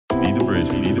Be the Bridge,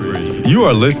 Be the Bridge. You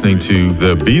are listening to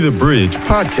the Be the Bridge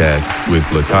podcast with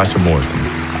Latasha Morrison.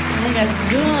 How you guys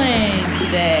doing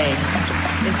today?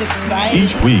 It's exciting.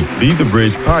 Each week, Be the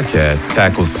Bridge podcast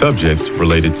tackles subjects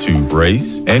related to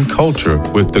race and culture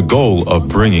with the goal of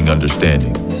bringing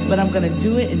understanding. But I'm going to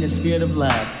do it in the spirit of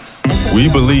love.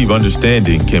 We believe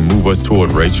understanding can move us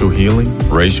toward racial healing,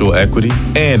 racial equity,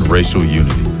 and racial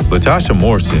unity. Latasha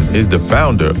Morrison is the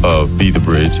founder of Be the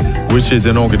Bridge, which is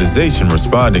an organization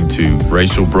responding to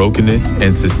racial brokenness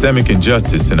and systemic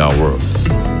injustice in our world.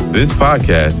 This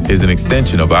podcast is an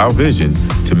extension of our vision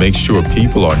to make sure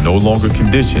people are no longer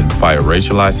conditioned by a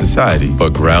racialized society,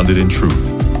 but grounded in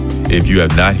truth. If you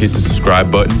have not hit the subscribe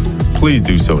button, please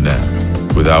do so now.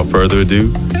 Without further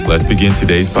ado, let's begin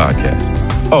today's podcast.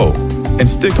 Oh, and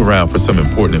stick around for some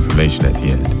important information at the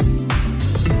end.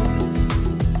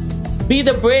 Be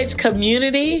the Bridge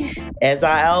community. As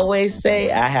I always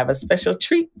say, I have a special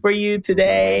treat for you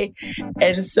today.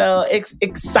 And so it's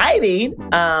exciting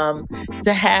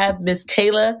to have Miss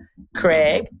Kayla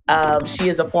Craig. She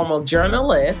is a former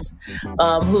journalist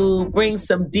who brings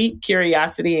some deep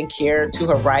curiosity and care to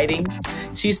her writing.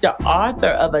 She's the author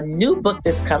of a new book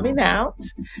that's coming out.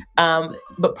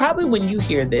 But probably when you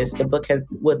hear this, the book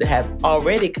would have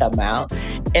already come out.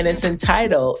 And it's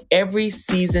entitled Every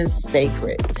Season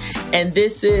Sacred. And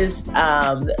this is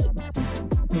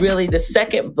really the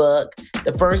second book.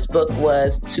 The first book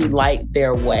was To Light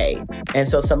Their Way. And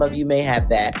so some of you may have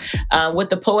that. With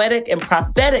the poetic and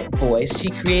prophetic voice, she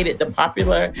created the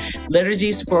popular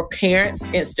Liturgies for Parents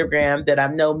Instagram that I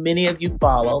know many of you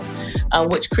follow,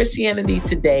 which Christianity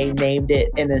Today named it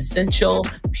an essential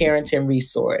parenting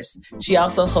resource. She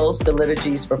also hosts the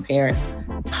Liturgies for Parents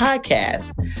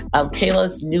podcast.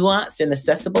 Kayla's nuanced and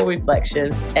accessible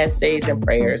reflections, essays, and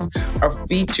prayers are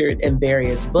featured in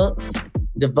various books,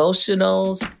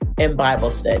 devotionals, and Bible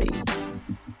studies.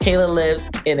 Kayla lives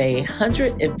in a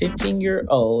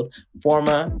 115-year-old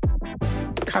former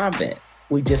convent.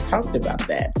 We just talked about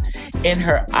that in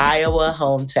her Iowa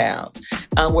hometown,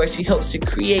 where she hopes to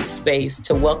create space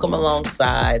to welcome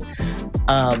alongside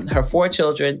her 4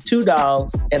 children, 2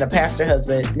 dogs, and a pastor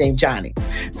husband named Johnny.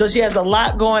 So she has a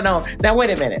lot going on. Now, wait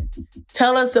a minute.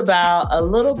 Tell us a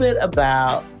little bit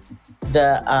about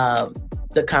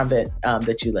the convent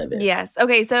that you live in. Yes.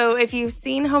 Okay. So if you've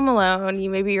seen Home Alone, you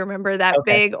maybe remember that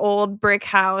big old brick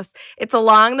house. It's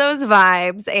along those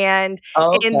vibes. And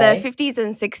in the 50s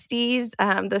and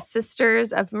 60s, the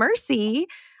Sisters of Mercy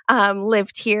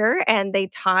lived here and they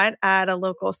taught at a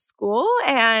local school.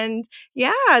 And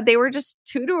yeah, they were just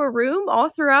 2 to a room all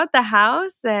throughout the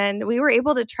house. And we were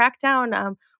able to track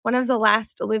down one of the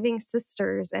last living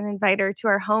sisters and invite her to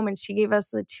our home. And she gave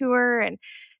us a tour and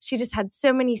she just had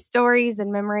so many stories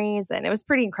and memories, and it was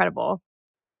pretty incredible.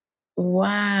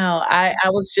 Wow. I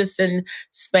was just in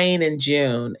Spain in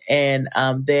June, and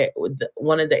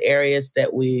one of the areas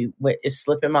that we went is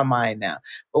slipping my mind now,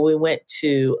 but we went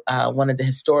to one of the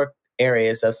historic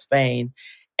areas of Spain,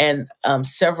 and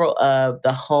several of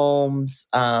the homes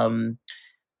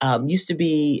used to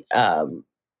be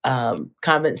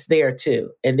convents there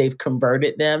too, and they've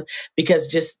converted them because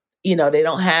just they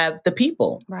don't have the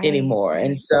people anymore.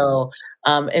 And so,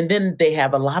 and then they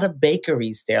have a lot of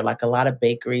bakeries there, like a lot of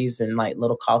bakeries and like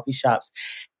little coffee shops.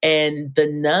 And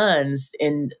the nuns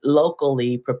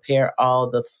locally prepare all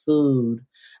the food,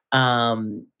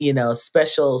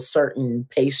 special certain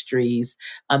pastries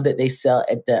that they sell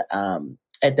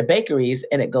at the bakeries,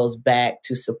 and it goes back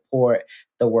to support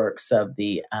the works of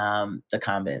the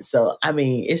convent. So, I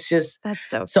mean, it's just,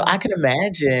 that's so I can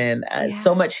imagine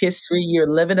so much history.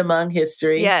 You're living among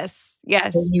history. Yes.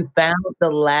 And you found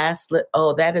the last,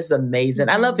 that is amazing.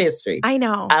 I love history. I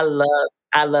know.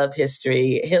 I love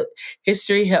history.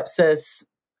 History helps us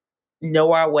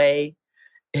know our way.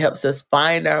 It helps us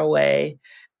find our way.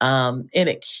 And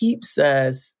it keeps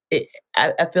us,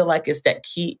 I feel like it's that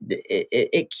key.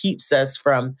 It keeps us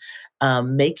from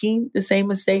making the same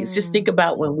mistakes. Just think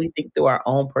about when we think through our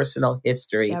own personal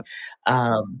history,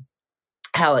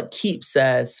 how it keeps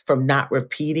us from not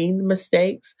repeating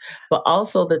mistakes, but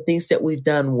also the things that we've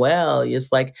done well.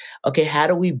 It's like, okay, how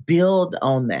do we build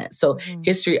on that? So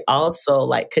history also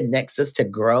like connects us to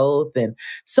growth and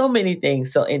so many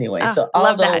things. So anyway, so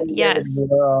love although that. we Yes. live in a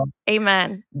world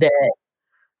Amen. that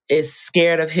is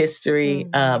scared of history,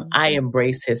 I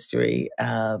embrace history.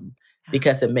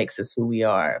 because it makes us who we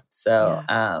are. So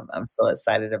I'm so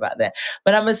excited about that.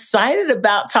 But I'm excited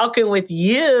about talking with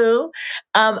you.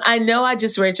 I know I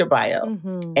just read your bio.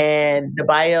 And the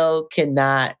bio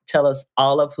cannot tell us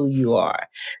all of who you are.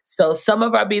 So some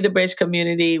of our Be the Bridge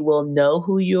community will know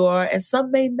who you are and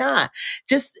some may not.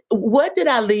 Just what did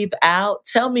I leave out?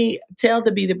 Tell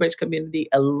the Be the Bridge community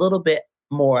a little bit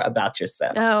more about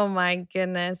yourself. Oh my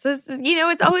goodness.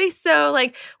 It's always so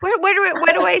like, where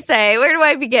do I say? Where do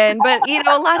I begin? But,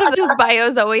 a lot of those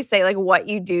bios always say like what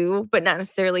you do, but not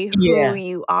necessarily who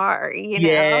you are,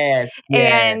 Yes.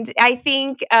 And I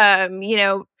think,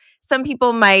 some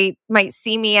people might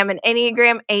see me. I'm an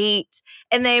Enneagram 8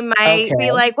 and they might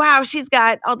be like, wow, she's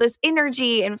got all this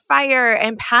energy and fire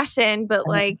and passion. But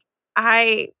like,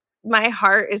 my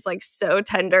heart is like so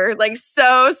tender, like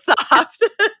so soft.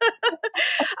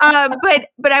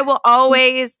 But I will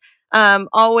always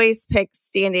pick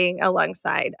standing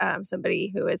alongside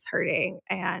somebody who is hurting.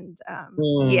 And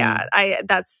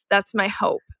that's my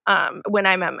hope. When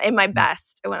I'm in my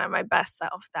best, when I'm my best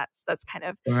self, that's kind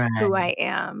of who I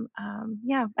am.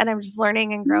 And I'm just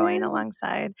learning and growing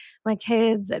alongside my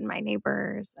kids and my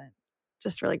neighbors, and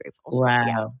just really grateful. Wow.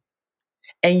 Yeah.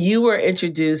 And you were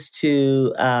introduced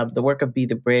to the work of Be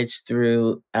the Bridge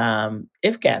through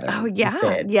If Gathering. Oh, yeah. You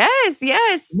said.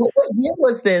 Yes. What year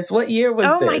was this?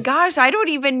 Oh my gosh, I don't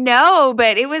even know,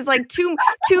 but it was like two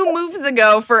moves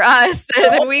ago for us.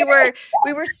 And we were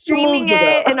streaming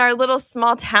it in our little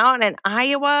small town in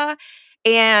Iowa.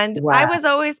 And I was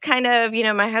always kind of,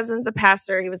 my husband's a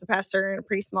pastor. He was a pastor in a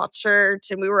pretty small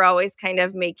church, and we were always kind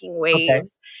of making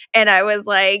waves. And I was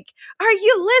like, are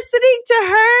you listening to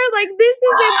her? Like, this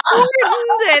is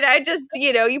important. And I just,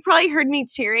 you probably heard me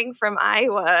cheering from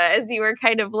Iowa as you were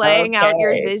kind of laying out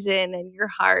your vision and your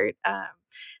heart. I've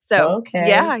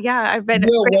been a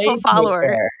grateful follower.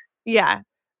 Maker. Yeah.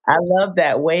 I love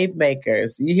that. Wave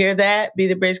makers. You hear that? Be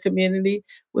the Bridge community.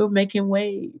 We're making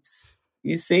waves.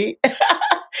 You see?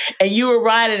 And you were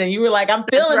riding and you were like, I'm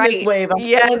feeling this wave. I'm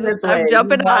feeling this wave. I'm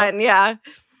jumping on. Yeah.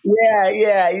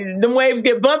 Yeah. The waves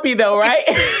get bumpy though, right?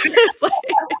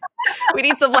 We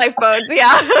need some lifeboats.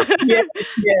 Yeah. They'll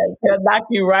knock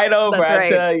you right over. That's right. I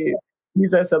tell you.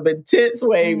 These are some intense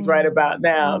waves right about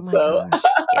now. Oh my gosh.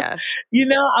 Yes.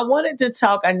 I wanted to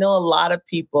talk. I know a lot of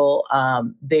people,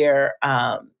 their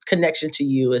connection to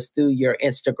you is through your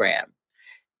Instagram.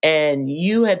 And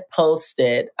you had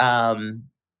posted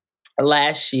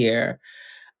last year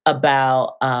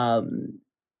about,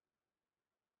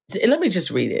 let me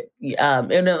just read it.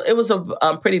 It was a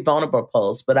pretty vulnerable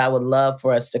post, but I would love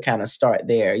for us to kind of start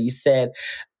there. You said,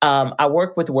 I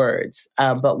work with words,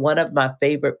 but one of my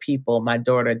favorite people, my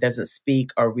daughter, doesn't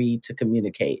speak or read to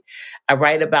communicate. I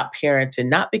write about parenting,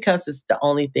 not because it's the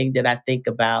only thing that I think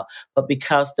about, but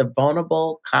because the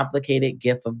vulnerable, complicated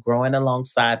gift of growing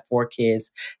alongside 4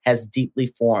 kids has deeply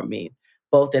formed me,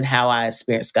 both in how I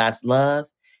experience God's love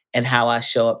and how I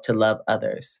show up to love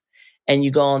others. And you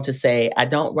go on to say, I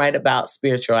don't write about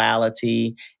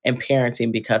spirituality and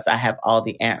parenting because I have all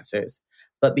the answers,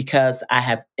 but because I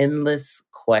have endless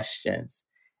questions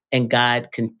and God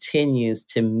continues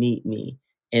to meet me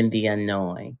in the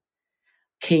unknowing.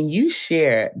 Can you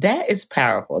share? That is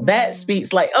powerful. That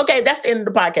speaks like, okay, that's the end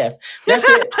of the podcast. That's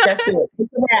it.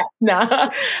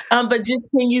 No. But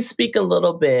just can you speak a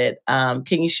little bit?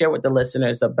 Can you share with the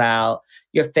listeners about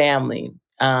your family?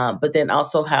 But then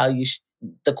also how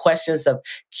the questions of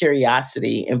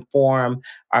curiosity inform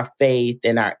our faith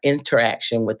and our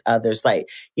interaction with others. Like,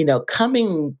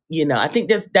 coming, I think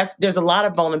there's a lot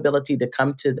of vulnerability to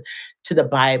come to the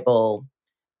Bible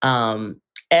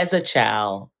as a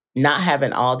child, not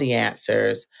having all the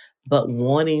answers, but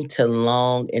wanting to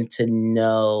long and to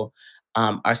know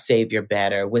our Savior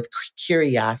better with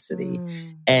curiosity.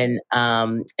 And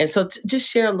so just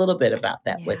share a little bit about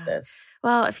that with us.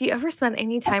 Well, if you ever spend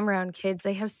any time around kids,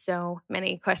 they have so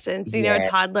many questions.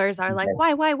 Toddlers are like,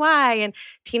 why? And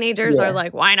teenagers are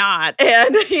like, why not?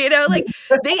 And,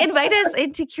 they invite us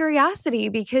into curiosity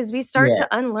because we start to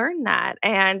unlearn that.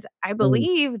 And I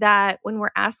believe that when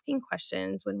we're asking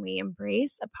questions, when we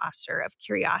embrace a posture of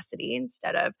curiosity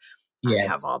instead of, I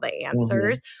have all the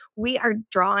answers, we are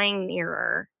drawing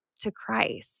nearer to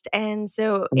Christ. And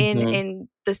so in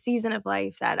the season of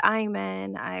life that I'm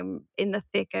in the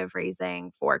thick of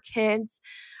raising 4 kids.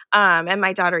 And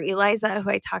my daughter Eliza, who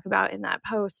I talk about in that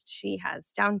post, she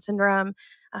has Down syndrome.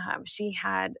 She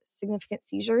had significant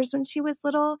seizures when she was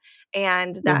little,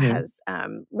 and that has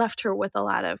left her with a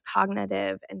lot of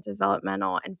cognitive and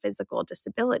developmental and physical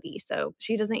disability. So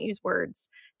she doesn't use words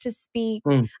to speak.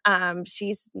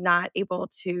 She's not able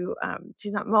to,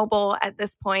 she's not mobile at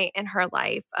this point in her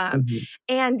life.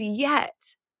 And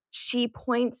yet she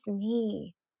points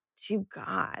me to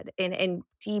God in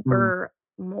deeper,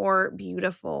 more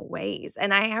beautiful ways.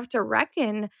 And I have to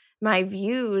reckon my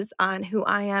views on who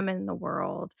I am in the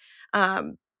world,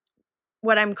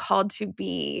 what I'm called to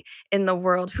be in the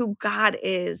world, who God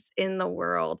is in the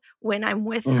world when I'm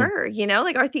with her,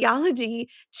 like our theology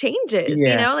changes,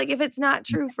 Yeah. like if it's not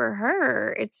true for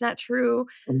her, it's not true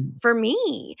for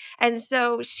me. And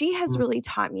so she has really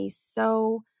taught me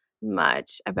so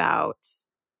much about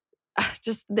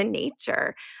just the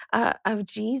nature of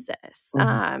Jesus.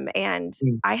 And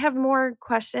I have more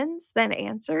questions than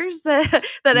answers that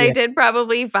I Yeah. did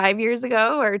probably 5 years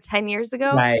ago or 10 years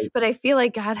ago. Right. But I feel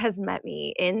like God has met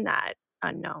me in that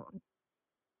unknown.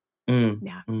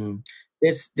 Yeah.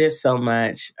 There's so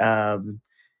much. And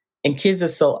kids are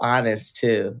so honest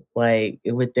too, like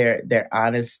with their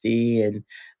honesty and,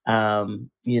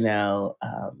 you know,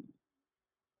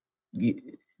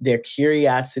 their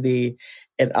curiosity,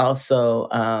 and also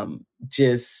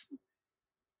just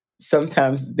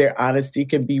sometimes their honesty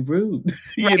can be rude,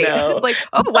 you Right. know? It's like,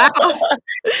 oh, wow.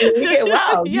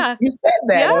 Wow, Yeah. you said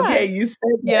that, Yeah. okay, you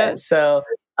said Yeah. that. So,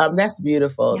 that's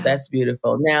beautiful, Yeah. that's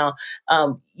beautiful. Now,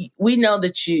 we know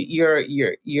that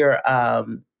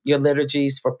your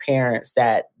liturgies for parents,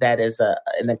 that is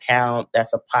an account,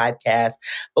 that's a podcast,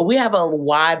 but we have a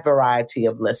wide variety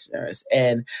of listeners,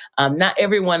 and not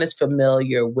everyone is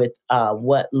familiar with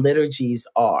what liturgies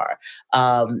are,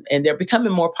 and they're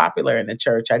becoming more popular in the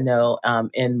church. I know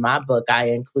in my book I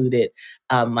included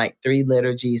like 3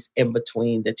 liturgies in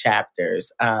between the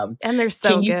chapters. And they're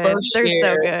so Can you good. first They're so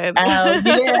share? good. Yeah,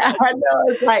 I know.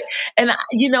 It's like, and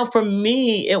for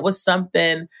me, it was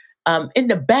something in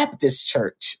the Baptist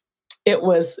church. It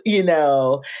was,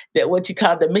 that what you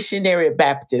call the missionary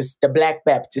Baptist, the Black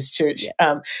Baptist church.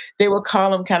 Yeah. They would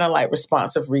call them kind of like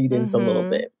responsive readings a little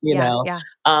bit, Yeah.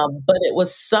 But it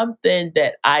was something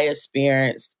that I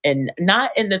experienced, and not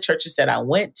in the churches that I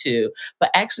went to, but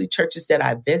actually churches that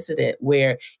I visited,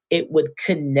 where it would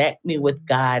connect me with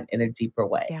God in a deeper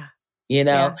way. Yeah.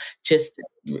 Just,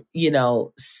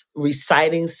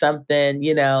 reciting something,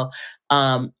 it's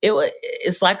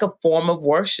like a form of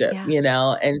worship,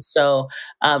 Yeah. And so,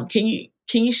 can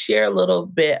you share a little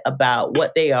bit about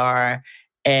what they are,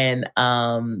 and,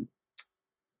 and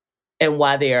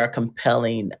why they are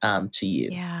compelling, to you?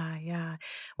 Yeah.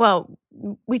 Well,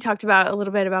 we talked about a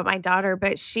little bit about my daughter,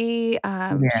 but she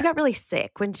Yeah. got really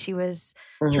sick when she was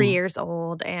 3 Mhm. years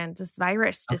old, and this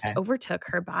virus just Okay. overtook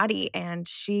her body, and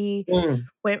she Mm.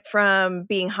 went from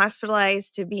being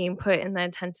hospitalized to being put in the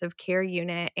intensive care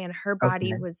unit, and her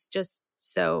body Okay. was just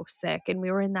so sick, and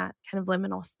we were in that kind of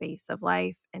liminal space of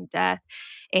life and death.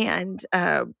 And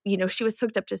she was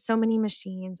hooked up to so many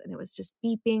machines, and it was just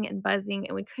beeping and buzzing,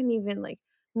 and we couldn't even like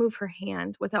move her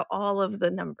hand without all of the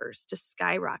numbers just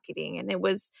skyrocketing. And it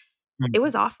was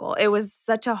Mhm. awful. It was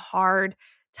such a hard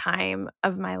time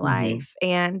of my Mhm. life.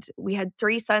 And we had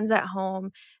 3 sons at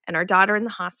home and our daughter in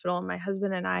the hospital. And my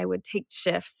husband and I would take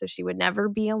shifts so she would never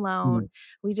be Mhm. alone.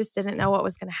 We just didn't know what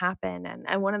was going to happen.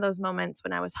 And one of those moments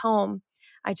when I was home,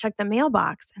 I checked the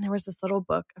mailbox and there was this little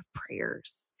book of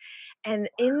prayers. And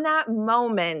in that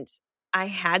moment, I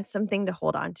had something to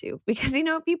hold on to because,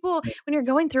 people, when you're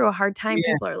going through a hard time,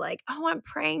 Yeah. people are like, oh, I'm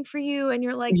praying for you. And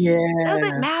you're like, does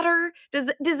it Yeah. matter? Does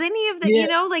any of that,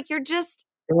 Yeah. like you're just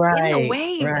in the Right.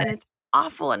 waves and Right. it's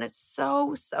awful and it's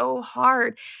so, so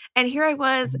hard. And here I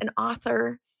was, Mhm. an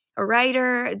author, a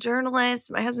writer, a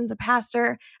journalist. My husband's a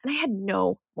pastor, and I had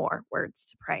no more words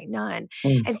to pray, none.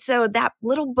 Mm. And so that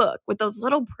little book with those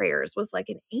little prayers was like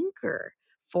an anchor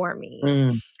for me.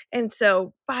 Mm. And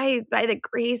so by the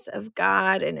grace of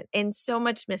God and so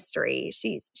much mystery,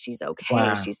 she's okay.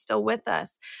 Wow. She's still with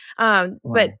us. But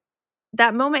Wow.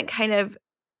 that moment kind of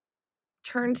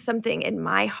turned something in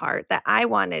my heart that I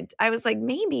wanted. I was like,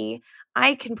 maybe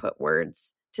I can put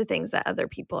words to things that other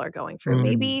people are going through. Mm.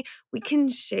 Maybe we can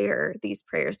share these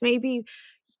prayers. Maybe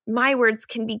my words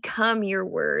can become your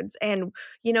words. And,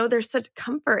 there's such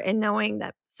comfort in knowing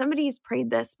that somebody's prayed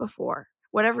this before,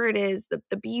 whatever it is,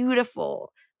 the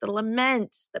beautiful, the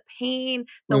lament, the pain,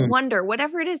 the Mm. wonder,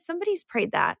 whatever it is, somebody's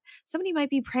prayed that. Somebody might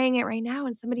be praying it right now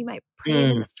and somebody might pray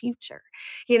it in Mm. the future,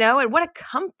 and what a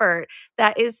comfort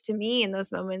that is to me in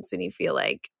those moments when you feel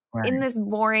like, in Right. this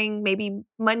boring, maybe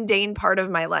mundane part of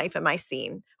my life, am I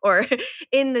seen? Or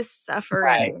in this Right.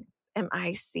 suffering, am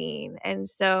I seen? And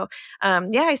so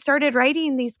I started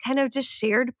writing these kind of just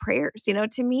shared prayers.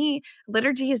 To me,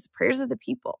 liturgy is prayers of the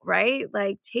people, right?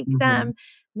 Like take Mhm. them,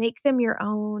 make them your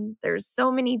own. There's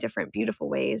so many different beautiful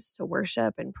ways to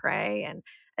worship and pray.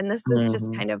 And this is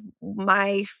just Mhm. kind of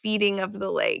my feeding of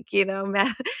the lake,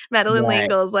 Madeline Right.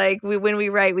 Langle's like, when we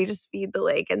write, we just feed the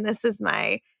lake. And this is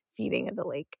my feeding of the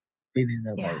lake. Feeding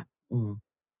the Yeah. lake. Mm.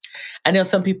 I know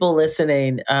some people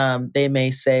listening, they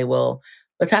may say, well,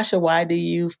 Latasha, why do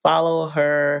you follow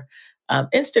her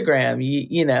Instagram?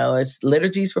 You know, it's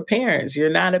Liturgies for Parents. You're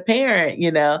not a parent,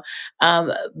 you know.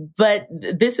 But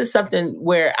this is something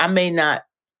where I may not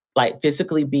like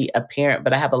physically be a parent,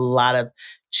 but I have a lot of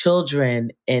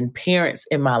children and parents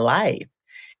in my life.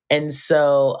 And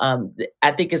so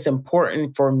I think it's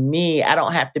important for me. I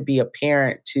don't have to be a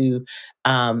parent to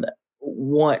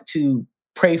want to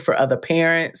pray for other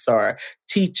parents or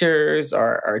teachers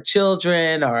or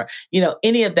children or, you know,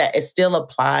 any of that. It still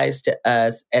applies to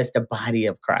us as the body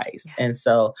of Christ. Yeah. And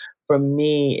so for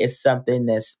me, it's something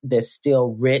that's still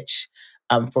rich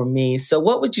for me. So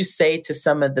what would you say to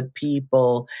some of the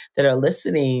people that are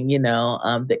listening, you know,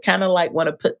 that kind of like want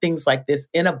to put things like this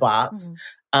in a box?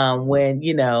 When,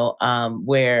 you know,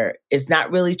 where it's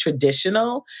not really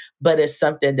traditional, but it's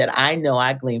something that I know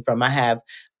I glean from. I have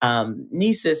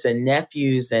nieces and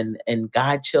nephews and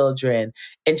godchildren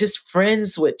and just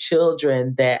friends with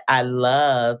children that I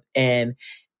love. And,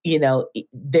 you know,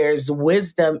 there's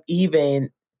wisdom even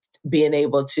being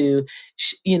able to,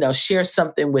 you know, share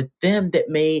something with them that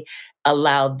may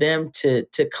allow them to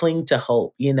cling to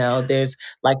hope. You know, there's,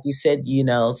 like you said, you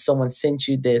know, someone sent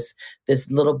you this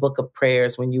little book of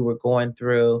prayers when you were going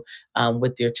through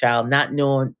with your child, not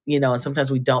knowing, you know, and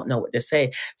sometimes we don't know what to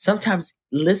say. Sometimes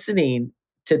listening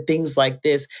to things like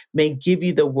this may give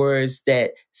you the words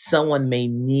that someone may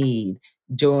need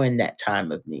during that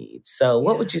time of need. So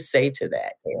what would you say to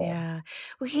that, Kayla? Yeah.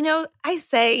 Well, you know, I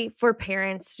say for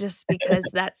parents just because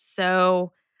that's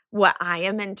so what I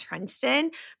am entrenched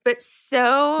in, but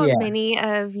so Yeah. many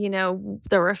of, you know,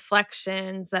 the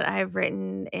reflections that I've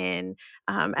written in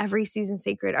Every Season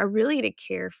Sacred are really to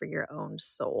care for your own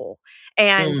soul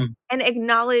and Mm, and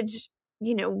acknowledge,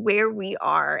 you know, where we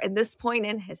are at this point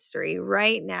in history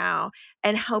right now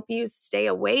and help you stay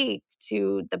awake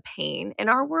to the pain in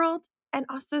our world and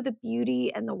also the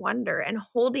beauty and the wonder and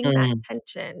holding that mm,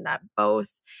 tension, that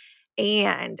both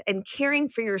and caring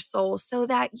for your soul so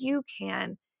that you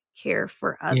can care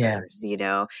for yeah. others, you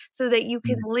know, so that you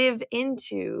can Mm, live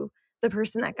into the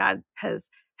person that God has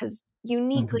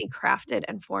uniquely mhm. crafted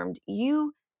and formed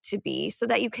you to be so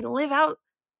that you can live out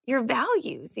your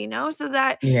values, you know, so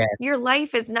that Yes. your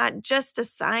life is not just a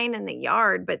sign in the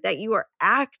yard, but that you are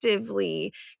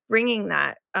actively bringing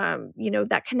that, you know,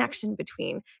 that connection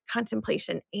between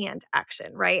contemplation and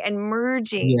action, right? And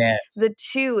merging Yes. the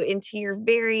two into your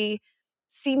very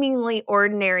seemingly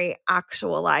ordinary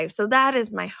actual life. So that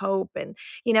is my hope. And,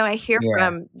 you know, I hear Yeah.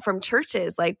 from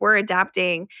churches like we're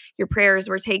adapting your prayers,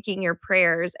 we're taking your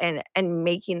prayers and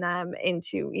making them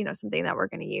into, you know, something that we're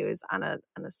going to use on a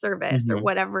service or Mhm.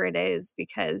 whatever it is,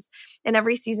 because in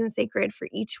Every Season Sacred for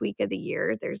each week of the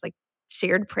year, there's like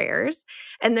shared prayers.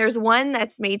 And there's one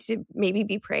that's made to maybe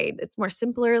be prayed. It's more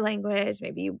simpler language.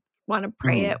 Maybe you want to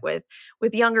pray it Mm,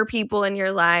 with younger people in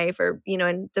your life or, you know,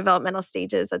 in developmental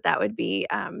stages that would be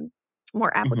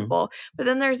more mhm. applicable. But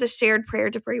then there's a shared prayer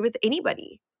to pray with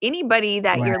anybody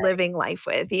that you're Right. living life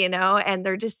with, you know, and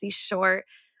they're just these short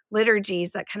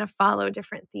liturgies that kind of follow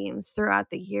different themes throughout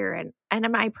the year.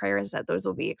 And my prayer is that those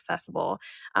will be accessible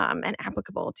and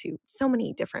applicable to so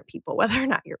many different people, whether or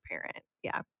not you're a parent.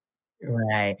 Yeah.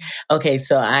 Right. Okay,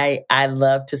 so I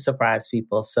love to surprise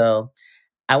people. So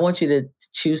I want you to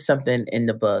choose something in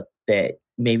the book that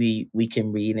maybe we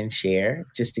can read and share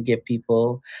just to give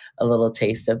people a little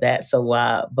taste of that. So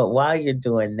while you're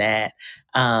doing that,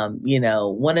 you know,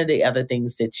 one of the other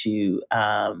things that you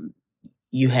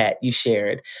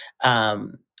shared,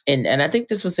 and I think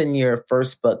this was in your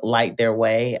first book, Light Their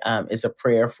Way, is a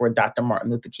prayer for Dr. Martin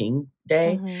Luther King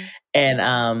Day. Hmm.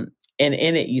 And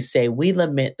in it you say, we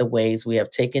lament the ways we have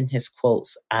taken his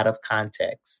quotes out of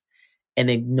context and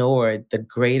ignored the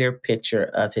greater picture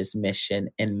of his mission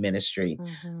and ministry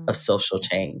of Hmm. social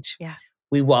change. Yeah.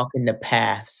 We walk in the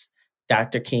paths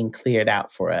Dr. King cleared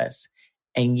out for us,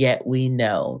 and yet we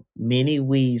know many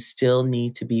weeds still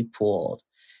need to be pulled.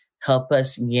 Help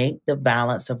us yank the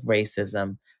balance of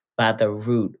racism by the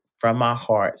root from our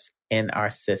hearts and our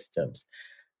systems.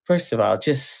 First of all,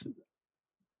 just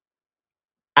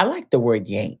I like the word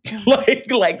yank.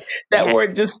 Like that Yes.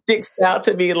 word just sticks out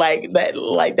to me like that,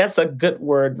 like that's a good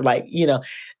word. Like, you know,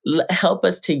 help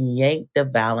us to yank the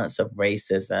balance of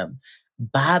racism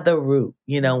by the root,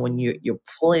 you know, when Mhm. you're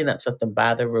pulling up something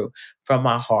by the root from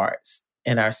our hearts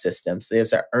and our systems.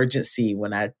 There's an urgency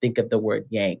when I think of the word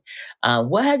yank.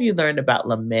 What have you learned about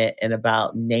lament and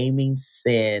about naming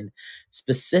sin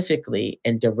specifically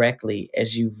and directly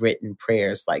as you've written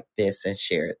prayers like this and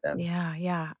shared them? Yeah,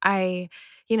 yeah. I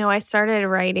started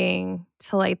writing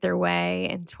To Light Their Way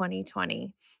in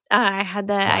 2020. I had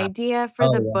the Wow. idea for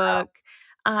the book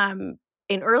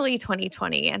in early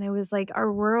 2020, and I was like,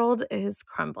 our world is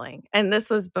crumbling. And this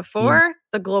was Yeah. before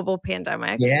the global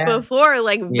pandemic, Yeah. before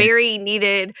like Yeah. very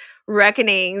needed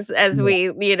reckonings as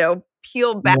we,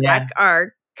 peel back Yeah.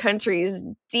 our country's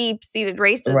deep-seated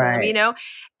racism, Right.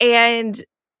 And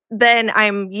then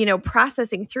I'm,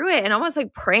 processing through it and almost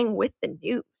like praying with the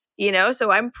news.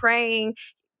 So I'm praying.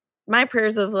 My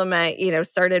prayers of lament,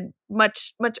 started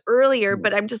much, much earlier,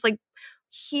 but I'm just like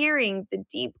hearing the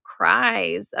deep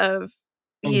cries of,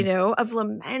 Mm. of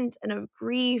lament and of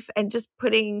grief, and just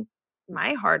putting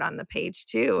my heart on the page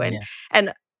too.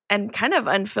 Yeah. And kind of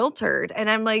unfiltered. And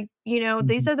I'm like,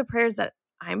 these are the prayers that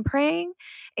I'm praying.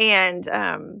 And,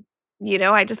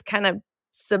 I just kind of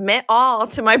submit all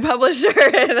to my publisher.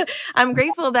 And I'm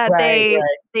grateful that Right.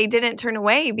 they didn't turn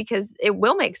away, because it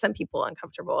will make some people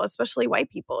uncomfortable, especially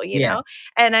white people, Yeah.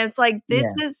 And it's like,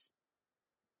 Yeah.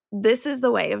 this is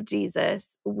the way of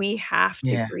Jesus. We have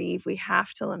to Yeah. grieve. We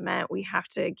have to lament. We have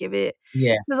to give it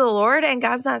Yes. to the Lord, and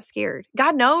God's not scared.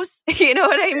 God knows. You know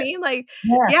what I mean? Like,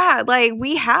 Yeah. like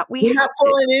we have We're not to.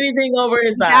 pulling anything over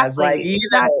his eyes. Like,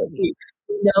 Exactly.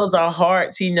 he knows our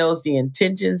hearts. He knows the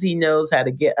intentions. He knows how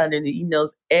to get underneath. He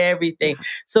knows everything. Yeah.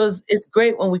 So it's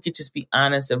great when we could just be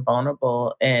honest and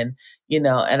vulnerable. And,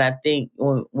 and I think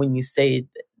when you say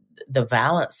the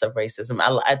violence of racism,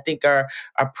 I think our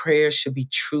prayers should be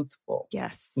truthful.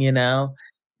 Yes. And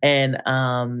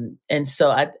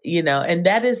so and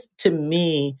that is, to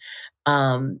me,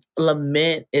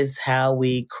 lament is how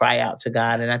we cry out to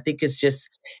God. And I think it's just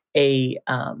a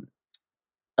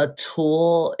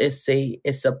tool. It's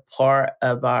a part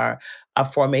of our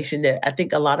formation that I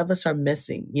think a lot of us are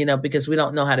missing, because we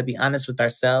don't know how to be honest with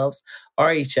ourselves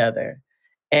or each other.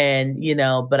 And,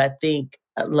 but I think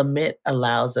lament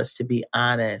allows us to be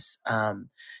honest,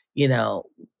 you know,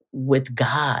 with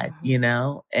God,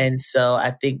 and so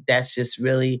I think that's just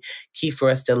really key for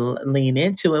us to lean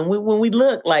into. And when we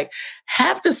look, like,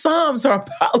 half the Psalms are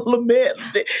about lament.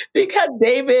 Think how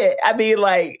David, I mean,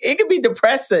 like, it could be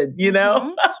depressing, Mm-hmm.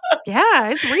 Yeah,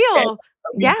 it's real.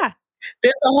 Yeah.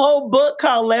 There's a whole book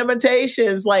called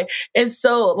Lamentations, and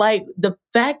so, like, the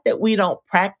fact that we don't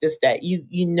practice that, you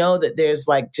know that there's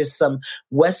like just some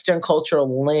Western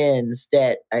cultural lens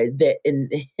that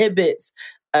inhibits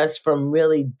us from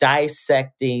really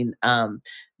dissecting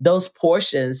those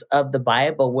portions of the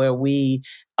Bible where we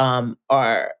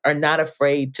are not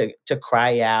afraid to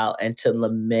cry out and to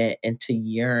lament and to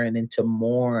yearn and to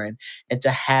mourn and to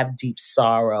have deep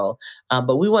sorrow.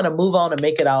 But we want to move on and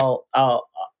make it all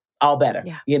better.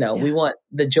 Yeah. We want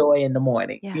the joy in the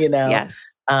morning, Yes.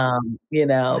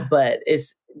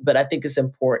 but I think it's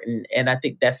important. And I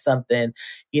think that's something,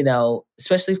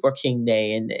 especially for King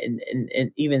Day and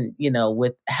even,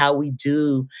 with how we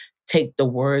do take the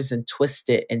words and twist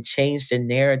it and change the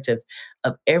narrative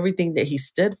of everything that he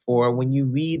stood for. When you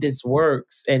read his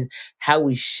works and how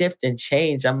we shift and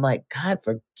change, I'm like, God,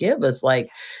 forgive us. Like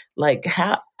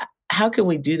how can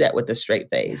we do that with a straight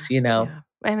face, Yeah.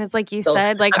 And it's like you So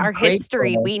said, like I'm our history,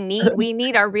 grateful. we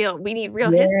need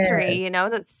real history, Yes.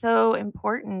 that's so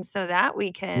important, so that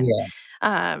we can,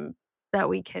 Yeah.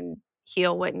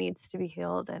 heal what needs to be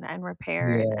healed, and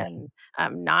repair, Yeah. and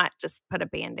not just put a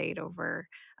Band-Aid over,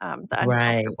 the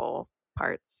Right. uncomfortable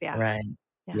parts. Yeah. Right.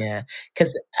 Yeah. Yeah.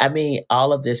 Because, I mean,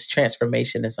 all of this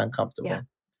transformation is Yeah. uncomfortable.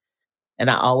 And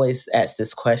I always ask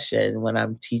this question when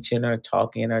I'm teaching or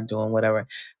talking or doing whatever. I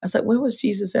was like, when was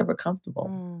Jesus ever comfortable?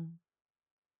 Mm.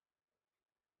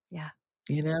 Yeah.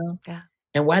 Yeah.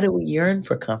 And why do we yearn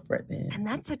for comfort then? And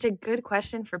that's such a good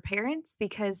question for parents,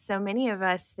 because so many of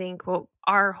us think, well,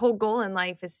 our whole goal in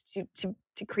life is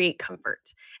to create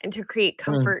comfort, and to create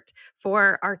comfort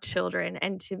for our children,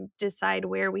 and to decide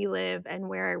where we live and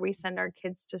where we send our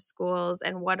kids to schools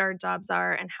and what our jobs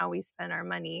are and how we spend our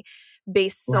money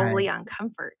based solely on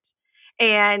comfort.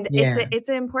 And Yeah. it's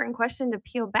an important question to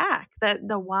peel back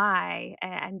the why,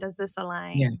 and does this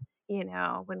align? Yeah.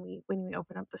 When we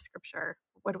open up the scripture,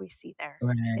 what do we see there?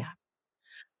 Right.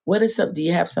 Yeah. Do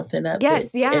you have something up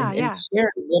Yes. and share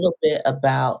a little bit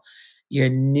about your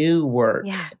new work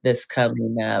that's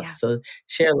coming up? Yeah. So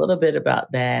share a little bit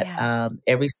about that. Yeah.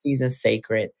 Every season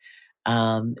sacred,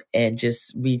 and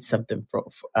just read something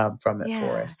from it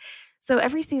for us. So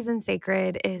every season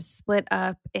sacred is split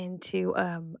up into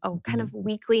a kind of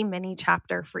weekly mini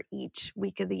chapter for each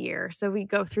week of the year. So we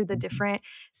go through the different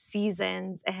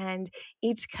seasons, and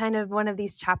each kind of one of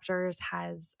these chapters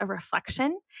has a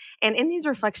reflection. And in these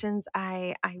reflections,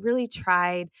 I really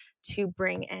tried to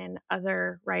bring in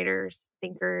other writers,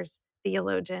 thinkers,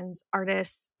 theologians,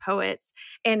 artists, poets,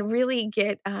 and really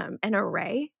get an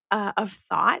array of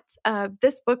thought.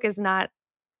 This book is not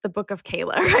the book of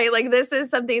Kayla, right? Like this is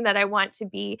something that I want to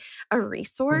be a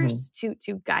resource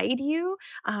to guide you,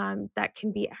 that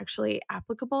can be actually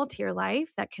applicable to your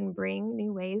life, that can bring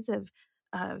new ways of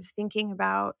thinking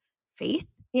about faith,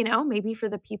 maybe for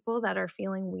the people that are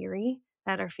feeling weary,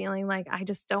 that are feeling like, I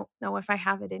just don't know if I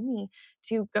have it in me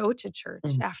to go to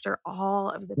church after all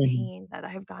of the pain that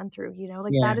I've gone through,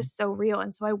 like that is so real.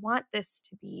 And so I want this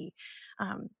to be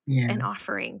an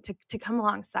offering to come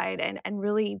alongside and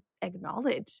really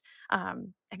acknowledge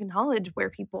where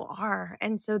people are.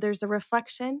 And so there's a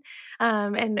reflection,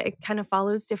 and it kind of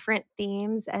follows different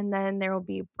themes. And then there will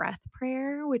be breath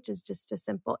prayer, which is just a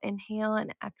simple inhale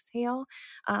and exhale,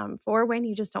 for when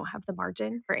you just don't have the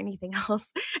margin for anything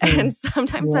else. And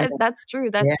sometimes that's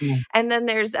true. And then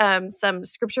there's some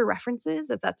scripture references,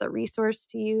 if that's a resource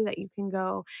to you that you can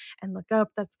go and look up,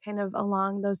 that's kind of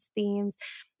along those themes.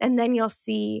 And then you'll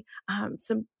see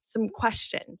some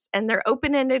questions, and they're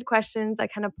open-ended questions. I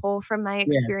kind of pull from my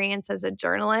experience as a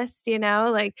journalist,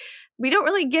 like we don't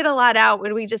really get a lot out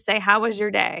when we just say, how was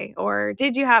your day? Or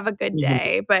did you have a good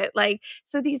day? But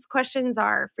so these questions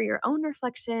are for your own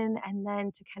reflection, and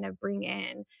then to kind of bring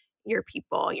in your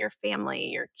people, your family,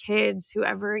 your kids,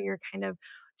 whoever you're kind of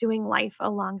doing life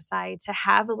alongside, to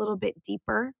have a little bit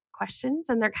deeper questions.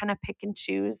 And they're kind of pick and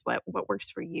choose what works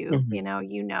for you.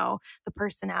 The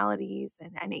personalities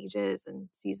and ages and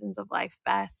seasons of life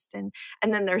best. And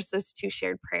then there's those 2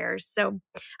 shared prayers. So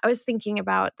I was thinking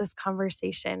about this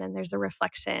conversation, and there's a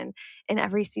reflection in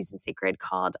every season sacred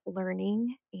called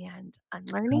Learning and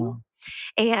Unlearning.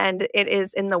 And it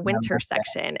is in the winter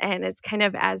section. And it's kind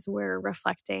of as we're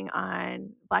reflecting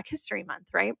on Black History Month,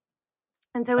 right?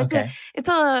 And so it's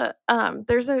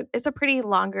a pretty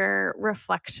longer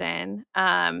reflection.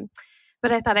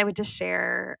 But I thought I would just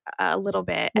share a little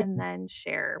bit and then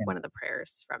share one of the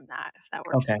prayers from that, if that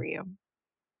works for you.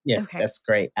 Yes, that's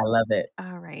great. I love it.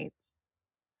 All right.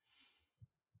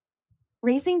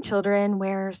 Raising children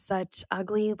where such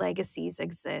ugly legacies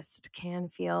exist can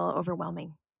feel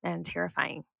overwhelming and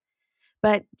terrifying.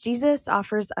 But Jesus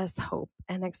offers us hope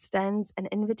and extends an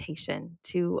invitation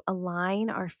to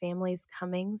align our family's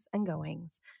comings and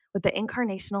goings with the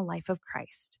incarnational life of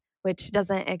Christ, which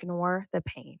doesn't ignore the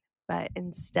pain, but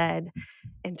instead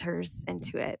enters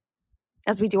into it.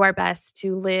 As we do our best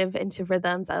to live into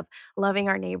rhythms of loving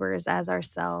our neighbors as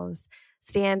ourselves,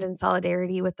 stand in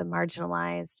solidarity with the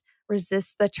marginalized,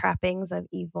 resist the trappings of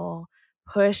evil,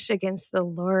 push against the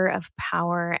lure of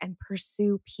power, and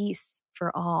pursue peace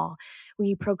for all.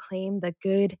 We proclaim the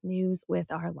good news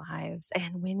with our lives.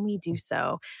 And when we do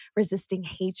so, resisting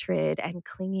hatred and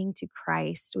clinging to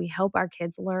Christ, we help our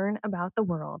kids learn about the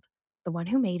world, the one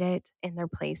who made it, and their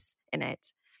place in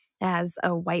it. As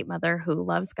a white mother who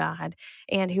loves God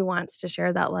and who wants to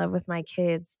share that love with my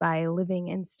kids by living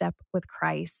in step with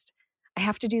Christ, I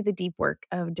have to do the deep work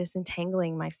of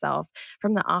disentangling myself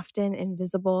from the often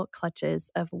invisible clutches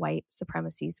of white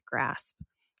supremacy's grasp.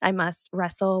 I must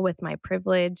wrestle with my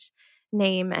privilege,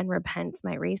 name and repent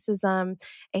my racism,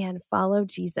 and follow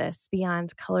Jesus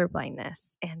beyond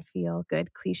colorblindness and feel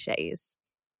good cliches.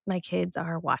 My kids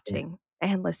are watching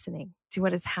and listening to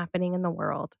what is happening in the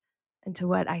world and to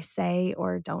what I say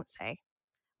or don't say,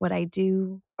 what I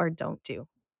do or don't do.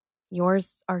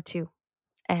 Yours are too.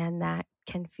 And that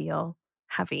can feel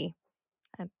heavy.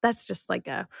 And that's just like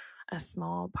a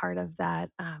small part of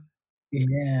that.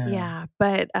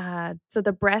 But so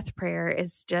the breath prayer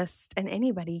is just, and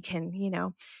anybody can,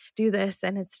 do this.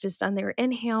 And it's just on their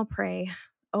inhale, pray,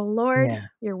 oh Lord,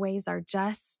 your ways are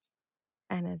just.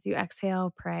 And as you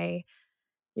exhale, pray,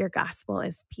 your gospel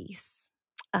is peace.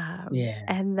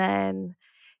 And then,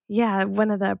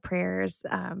 one of the prayers,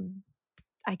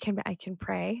 I can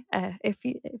pray if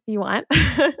you want.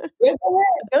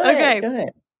 Go ahead.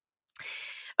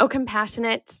 Oh,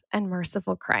 compassionate and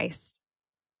merciful Christ,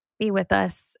 be with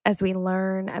us as we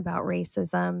learn about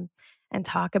racism and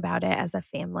talk about it as a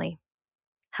family.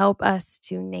 Help us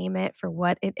to name it for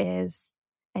what it is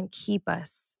and keep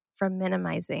us from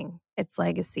minimizing its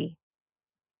legacy.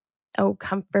 Oh,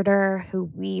 comforter who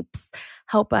weeps,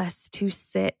 help us to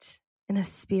sit in a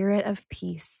spirit of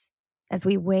peace as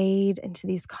we wade into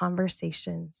these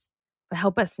conversations, but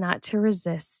help us not to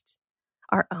resist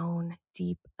our own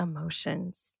deep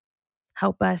emotions.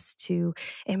 Help us to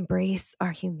embrace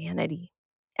our humanity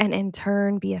and in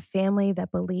turn be a family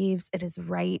that believes it is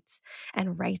right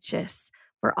and righteous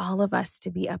for all of us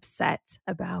to be upset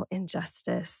about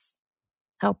injustice.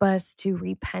 Help us to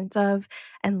repent of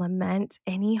and lament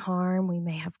any harm we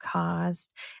may have caused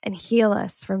and heal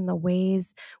us from the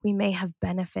ways we may have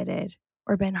benefited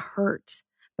or been hurt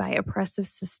by oppressive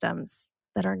systems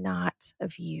that are not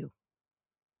of you.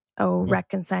 O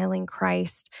reconciling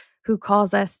Christ, who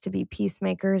calls us to be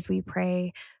peacemakers, we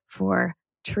pray for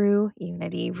true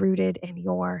unity rooted in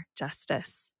your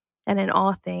justice. And in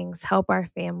all things, help our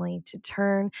family to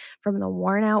turn from the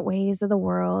worn out ways of the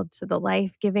world to the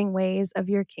life-giving ways of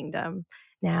your kingdom,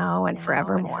 now and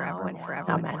forevermore.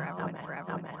 Amen.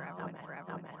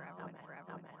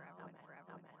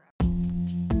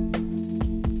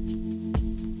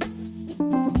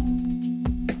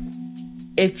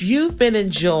 If you've been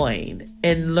enjoying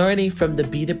and learning from the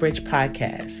Be the Bridge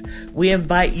podcast, we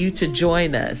invite you to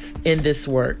join us in this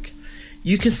work.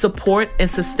 You can support and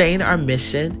sustain our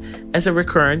mission as a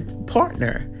recurring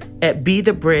partner at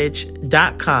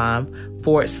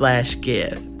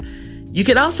bethebridge.com/give. You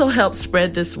can also help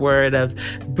spread this word of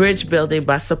bridge building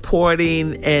by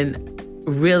supporting and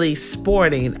really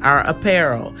sporting our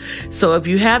apparel. So if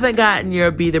you haven't gotten your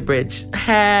Be the Bridge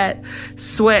hat,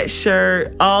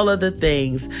 sweatshirt, all of the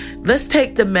things, let's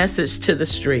take the message to the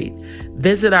street.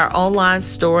 Visit our online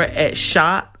store at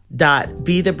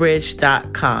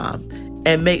shop.bethebridge.com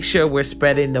and make sure we're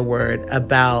spreading the word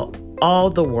about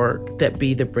all the work that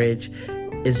Be the Bridge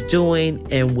is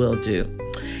doing and will do.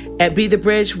 At Be the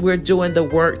Bridge, we're doing the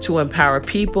work to empower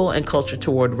people and culture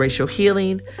toward racial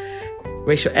healing,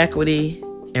 racial equity,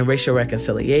 and racial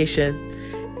reconciliation.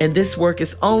 And this work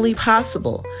is only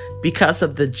possible because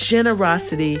of the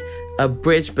generosity of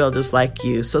bridge builders like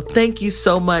you. So thank you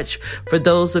so much for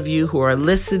those of you who are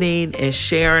listening and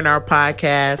sharing our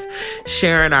podcast,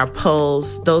 sharing our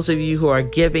posts, those of you who are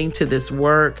giving to this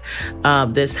work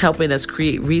that's helping us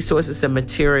create resources and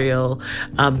material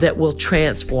that will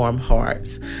transform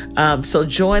hearts. So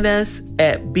join us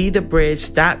at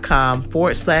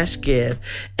bethebridge.com/give,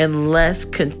 and let's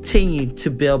continue to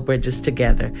build bridges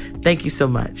together. Thank you so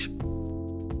much.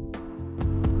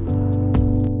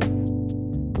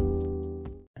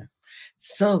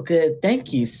 So good.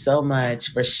 Thank you so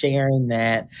much for sharing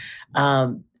that.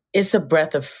 It's a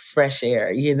breath of fresh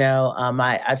air.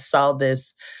 I saw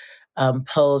this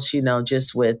post,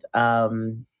 just with a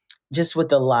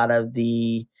lot of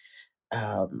the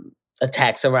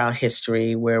attacks around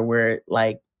history, where we're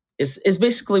like, it's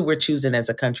basically we're choosing as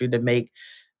a country to make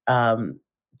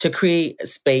to create a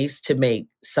space to make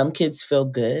some kids feel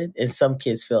good and some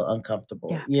kids feel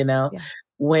uncomfortable.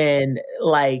 When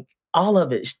like all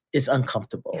of it is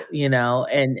uncomfortable,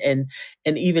 and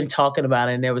even talking about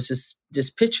it. And there was this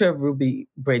picture of Ruby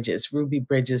Bridges. Ruby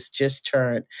Bridges just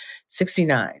turned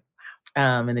 69.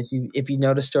 And if you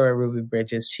know the story of Ruby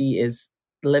Bridges, she is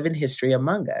living history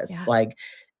among us. Yeah. Like,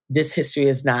 this history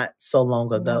is not so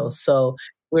long ago. No. So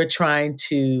we're trying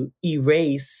to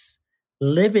erase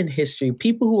living history,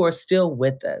 people who are still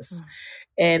with us.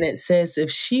 And it says, if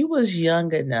she was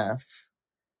young enough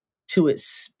to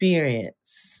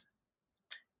experience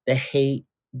the hate,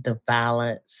 the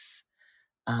violence,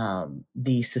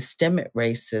 the systemic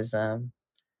racism,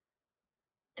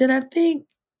 then I think,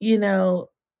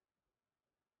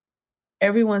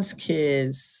 everyone's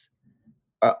kids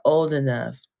are old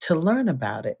enough to learn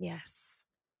about it. Yes.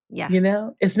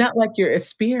 It's not like you're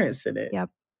experiencing it.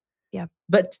 Yep.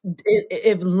 But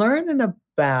if learning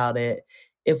about it,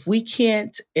 if we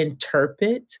can't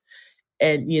interpret,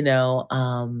 and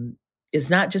it's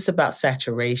not just about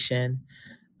saturation.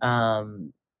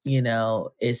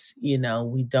 It's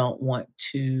we don't want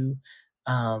to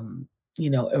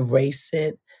erase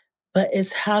it, but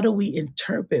it's how do we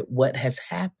interpret what has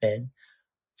happened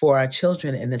for our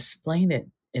children and explain it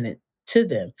to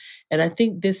them. And I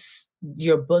think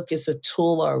your book is a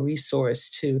tool or a resource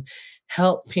to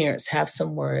help parents have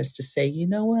some words to say, you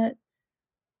know what,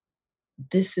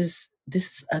 this is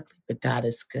ugly, but God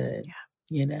is good.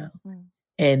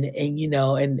 And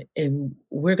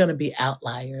we're going to be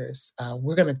outliers.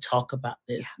 We're going to talk about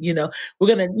this. We're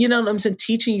going to, I'm saying,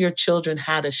 teaching your children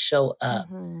how to show up.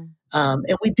 And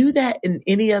we do that in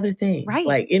any other thing, right?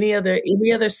 Like any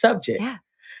other subject. Yeah.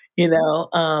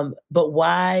 But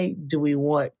why do we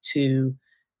want to?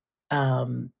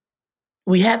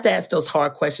 We have to ask those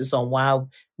hard questions on why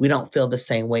we don't feel the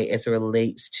same way as it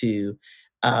relates to,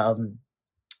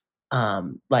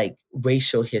 like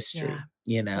racial history.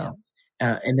 Yeah.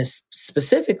 And this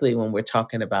specifically when we're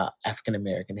talking about African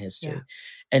American history. Yeah.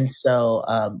 And so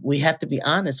we have to be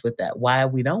honest with that, why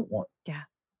we don't want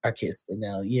our kids to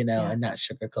know, and not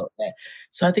sugarcoat that.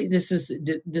 So I think this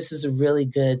is really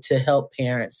good to help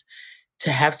parents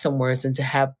to have some words and to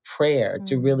have prayer,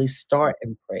 to really start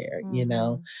in prayer.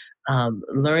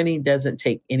 Learning doesn't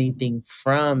take anything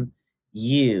from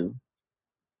you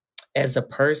as a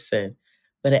person,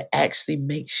 but it actually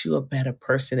makes you a better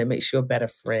person. It makes you a better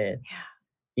friend.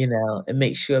 It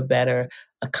makes you a better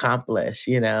accomplish,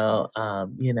 you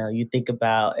think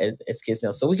about as kids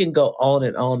now. So we can go on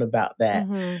and on about that.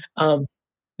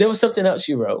 There was something else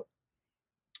you wrote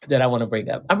that I want to bring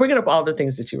up. I'm bringing up all the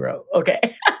things that you wrote. Okay.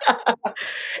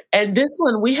 And this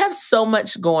one, we have so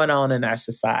much going on in our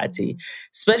society,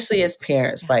 especially as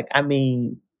parents. Like, I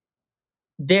mean,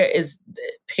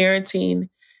 parenting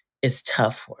is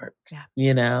tough work,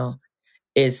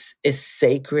 it's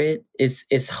sacred,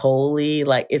 it's holy,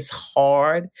 like it's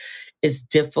hard, it's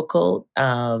difficult.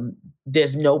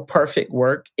 There's no perfect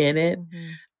work in it.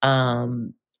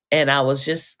 And I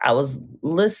was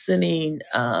listening.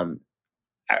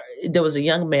 There was a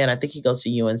young man, I think he goes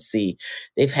to UNC.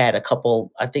 They've had a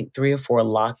couple, I think 3 or 4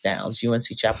 lockdowns,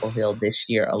 UNC Chapel Hill this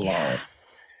year alone.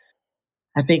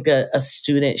 I think a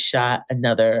student shot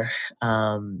another,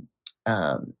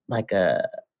 like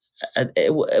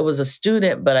it was a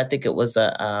student, but I think it was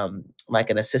like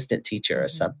an assistant teacher or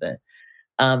something.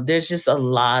 There's just a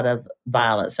lot of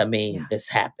violence. I mean, that's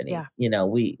happening.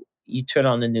 You turn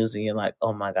on the news and you're like,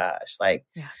 oh my gosh, like,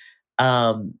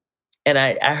 and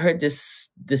I heard this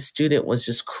student was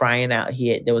just crying out.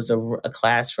 There was a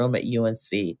classroom at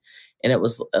UNC, and it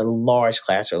was a large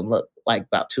classroom, looked like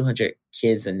about 200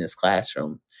 kids in this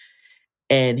classroom.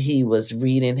 And he was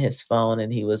reading his phone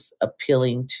and he was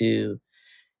appealing to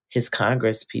his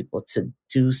Congress people to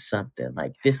do something.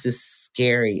 Like, this is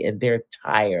scary and they're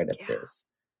tired of this.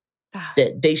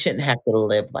 That they shouldn't have to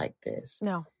live like this.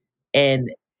 No. And,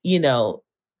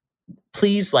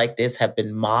 pleas like this have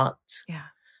been mocked.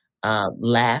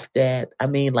 Laughed at. I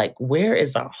mean, like, where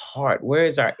is our heart? Where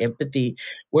is our empathy?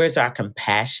 Where's our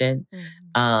compassion?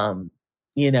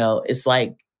 It's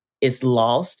like it's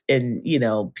lost, and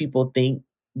people think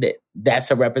that that's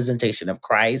a representation of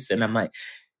Christ, and I'm like,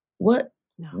 what?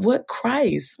 No. What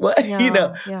Christ? What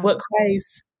what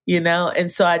Christ?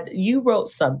 And so you wrote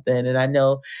something, and I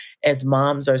know as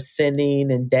moms are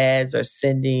sending and dads are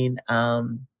sending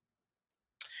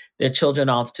their children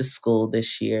off to school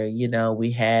this year.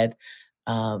 We had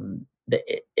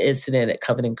the incident at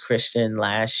Covenant Christian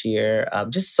last year.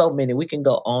 Just so many. We can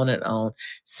go on and on.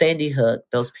 Sandy Hook,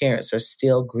 those parents are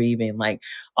still grieving. Like,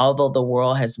 although the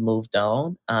world has moved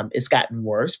on, it's gotten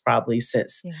worse probably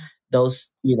since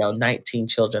those, 19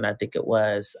 children, I think it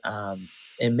was.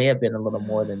 It may have been a little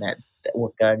more than that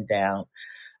were gunned down.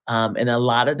 And a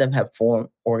lot of them have formed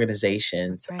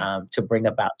organizations to bring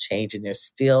about change, and they're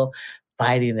still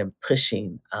fighting and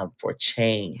pushing for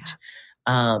change.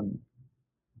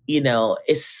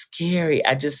 It's scary.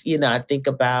 I just, I think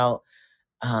about,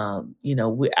 I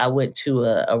went to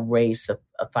a race, a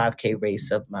 5K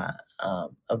race of my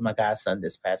godson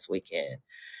this past weekend.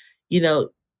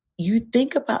 You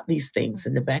think about these things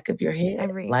in the back of your head.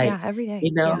 Every day.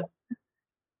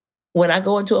 When I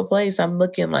go into a place, I'm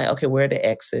looking like, okay, where are the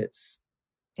exits?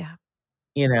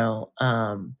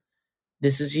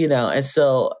 This is, and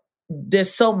so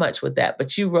there's so much with that.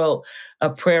 But you wrote a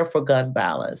prayer for gun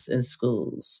balance in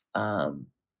schools. And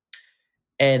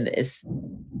it's,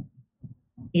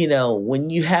 when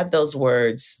you have those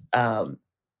words,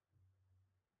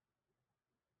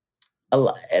 a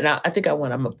lot, and I think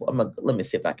let me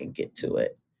see if I can get to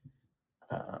it.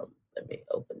 Let me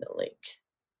open the link.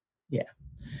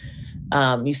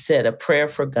 You said a prayer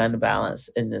for gun balance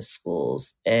in the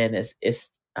schools, and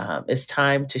it's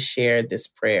time to share this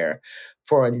prayer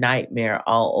for a nightmare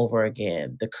all over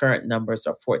again. The current numbers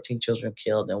are 14 children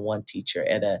killed and 1 teacher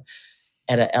at an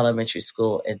elementary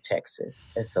school in Texas.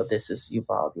 And so this is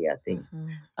Uvalde, I think.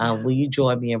 Will you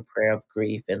join me in prayer of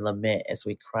grief and lament as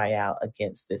we cry out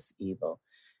against this evil?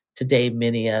 Today,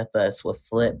 many of us will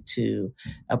flip to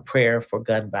a prayer for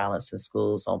gun balance in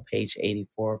schools on page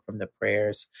 84 from the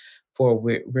Prayers for a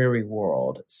Weary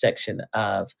World section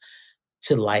of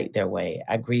To Light Their Way.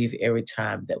 I grieve every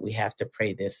time that we have to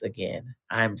pray this again.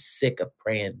 I'm sick of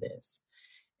praying this.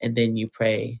 And then you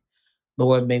pray,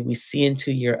 Lord, may we see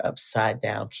into your upside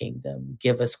down kingdom.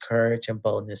 Give us courage and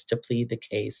boldness to plead the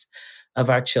case of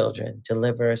our children.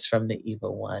 Deliver us from the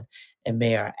evil one. And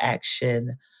may our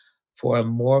action for a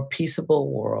more peaceable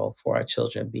world for our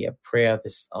children be a prayer of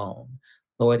its own.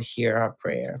 Lord, hear our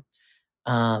prayer.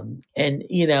 And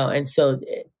so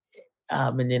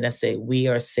and then I say, we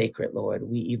are sacred, Lord.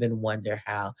 We even wonder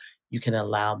how you can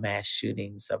allow mass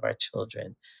shootings of our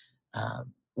children.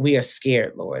 We are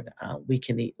scared, Lord. We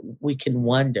can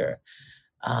wonder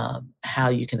how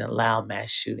you can allow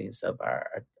mass shootings of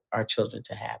our children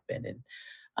to happen. And,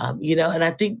 and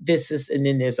I think and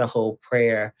then there's a whole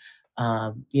prayer,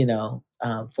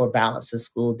 for balance in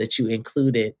school that you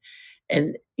included.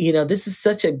 And, this is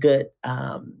such a good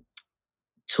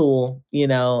tool,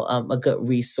 a good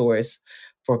resource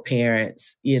for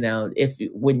parents, because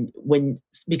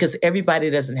everybody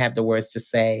doesn't have the words to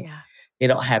say. Yeah. They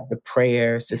don't have the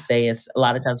prayers to say. It's a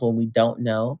lot of times when we don't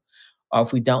know or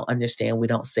if we don't understand, we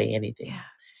don't say anything. Yeah.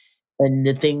 And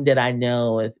the thing that I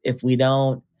know, if we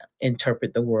don't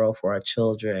interpret the world for our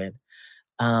children,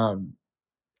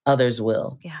 others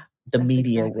will. Yeah. The That's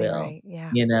media exactly will, right.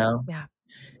 Yeah. Yeah.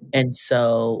 And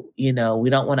so, we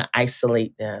don't want to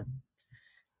isolate them.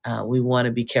 We want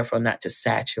to be careful not to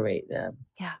saturate them.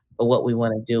 Yeah. But what we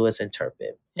want to do is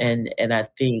interpret. Yeah. And I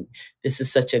think this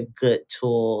is such a good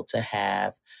tool to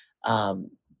have to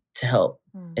help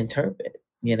interpret,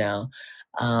 what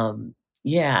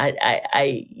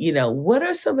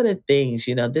are some of the things,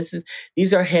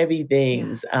 these are heavy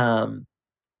things.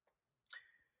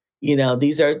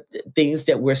 These are things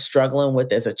that we're struggling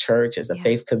with as a church, as a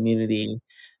faith community.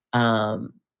 Like,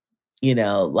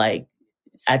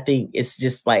 I think it's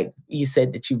just like you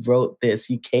said that you wrote this,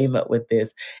 you came up with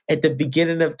this at the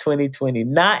beginning of 2020,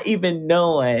 not even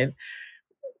knowing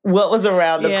what was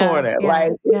around the corner.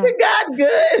 Like, isn't God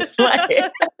good?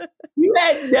 Like, you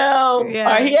had or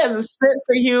he has a sense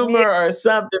of humor or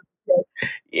something.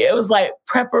 It was like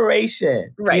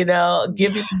preparation,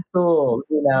 giving you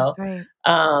tools, That's right.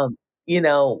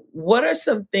 What are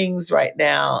some things right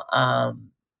now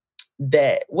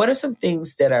what are some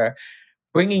things that are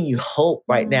bringing you hope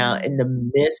right now in the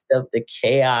midst of the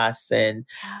chaos and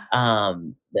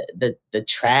the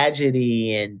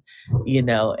tragedy and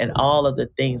and all of the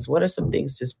things? What are some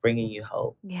things just bringing you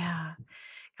hope? Yeah.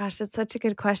 Gosh, that's such a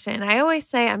good question. I always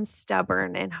say I'm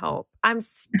stubborn in hope. I'm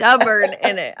stubborn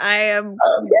in it. I am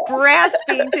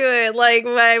grasping to it like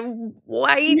my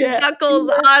white knuckles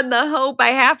on the hope. I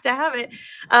have to have it.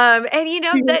 And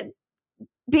that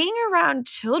being around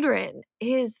children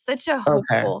is such a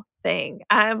hopeful thing.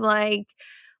 I'm like,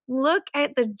 look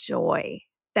at the joy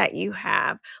that you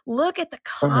have. Look at the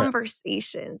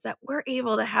conversations that we're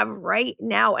able to have right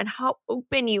now and how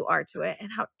open you are to it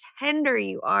and how tender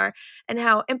you are and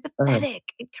how empathetic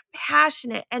and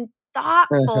compassionate and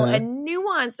thoughtful and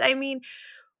nuanced. I mean,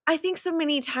 I think so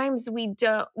many times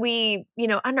we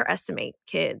underestimate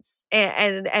kids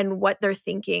and what they're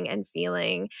thinking and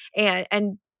feeling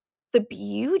and the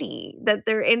beauty that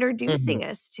they're introducing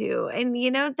us to. And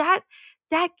that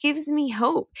gives me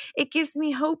hope. It gives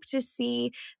me hope to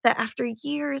see that after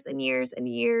years and years and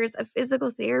years of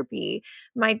physical therapy,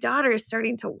 my daughter is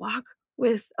starting to walk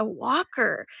with a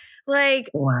walker. Like,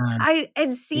 wow.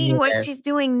 And seeing what she's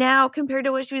doing now compared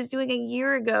to what she was doing a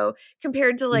year ago,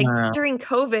 compared to like during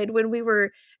COVID when we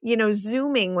were,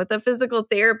 Zooming with a physical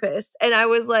therapist. And I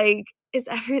was like, is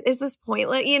this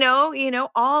pointless?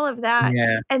 All of that.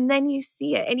 Yeah. And then you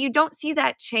see it and you don't see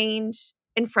that change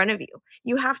in front of you.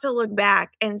 You have to look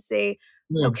back and say,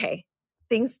 okay,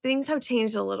 things have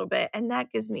changed a little bit. And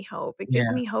that gives me hope. It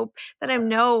gives me hope that I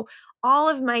know all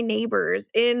of my neighbors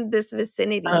in this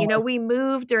vicinity. We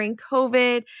moved during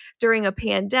COVID, during a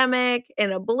pandemic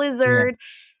and a blizzard.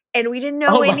 And we didn't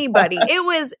know anybody. It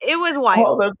was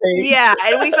wild. Yeah.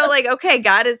 And we felt like, okay,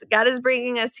 God is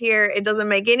bringing us here. It doesn't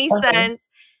make any sense.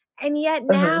 And yet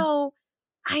now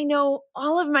I know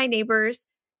all of my neighbors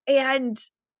and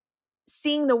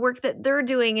seeing the work that they're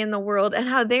doing in the world and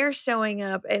how they're showing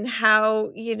up and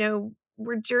how,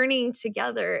 we're journeying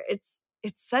together. It's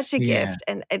such a gift.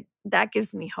 And that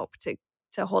gives me hope to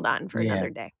hold on for another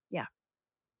day. Yeah.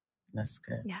 That's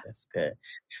good. Yeah. That's good.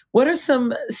 What are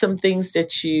some things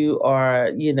that you are,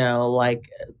 like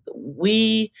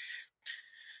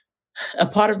a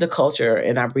part of the culture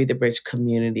in our Breathe the Bridge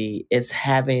community is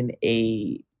having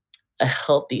a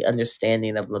healthy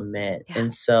understanding of lament. Yeah.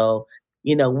 And so,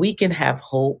 we can have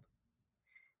hope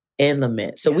and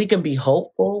lament. So we can be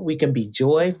hopeful, we can be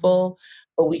joyful,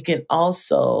 but we can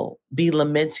also be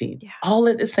lamenting all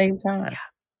at the same time.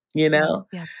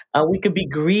 We could be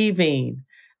grieving,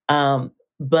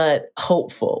 but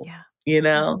hopeful.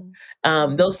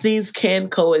 Those things can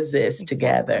coexist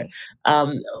together.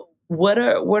 What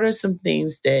are some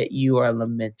things that you are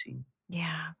lamenting?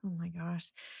 Yeah. Oh my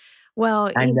gosh.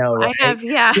 Well, I know, right? I have,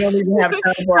 You don't even have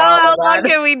time for how all long of that.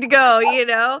 can we go?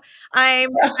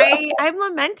 I'm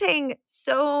lamenting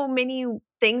so many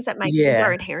things that my kids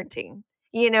are inheriting.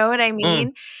 You know what I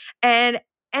mean? And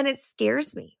it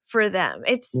scares me for them.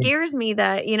 It scares me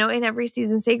that, in Every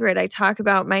Season Sacred, I talk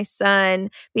about my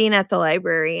son being at the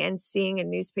library and seeing a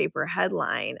newspaper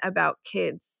headline about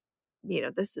kids,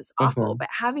 this is awful, but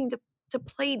having to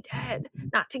play dead,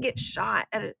 not to get shot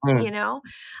at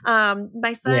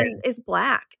my son is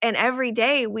Black. And every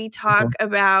day we talk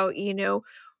about,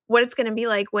 what it's going to be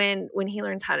like when he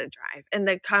learns how to drive and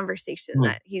the conversation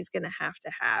that he's going to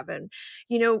have. And,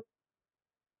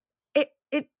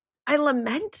 I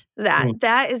lament that. Mm.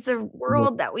 That is the Mhm.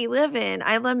 world that we live in.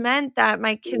 I lament that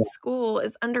my Yeah. kids' school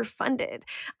is underfunded.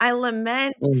 I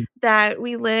lament Mm. that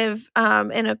we live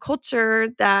in a culture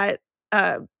that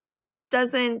uh,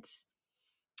 doesn't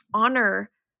honor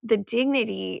the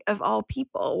dignity of all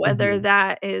people, whether Mhm.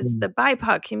 that is Mm. the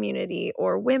BIPOC community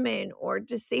or women or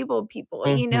disabled people,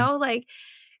 Mhm. like,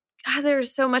 God,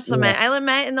 there's so much Yeah. lament. I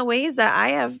lament in the ways that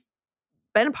I have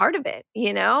been a part of it,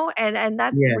 and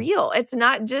that's Yeah. real. It's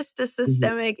not just a Mhm.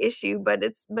 systemic issue, but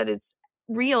it's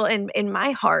real in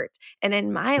my heart and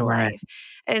in my Right. life.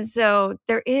 And so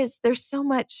there's so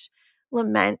much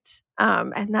lament.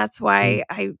 And that's Mm. why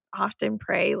I often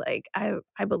pray, like,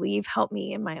 I believe, help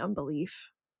me in my unbelief.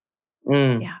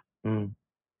 Mm. Yeah. Mm.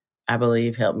 I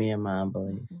believe, help me in my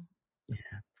unbelief. Mhm.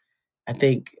 Yeah. I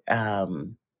think,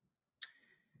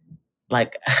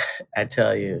 like I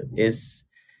tell you,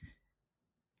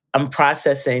 I'm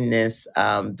processing this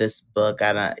book.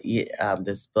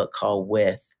 This book called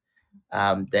With,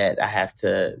 that I have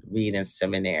to read in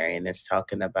seminary, and it's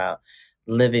talking about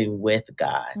living with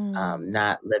God, Mm.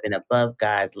 not living above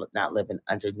God, not living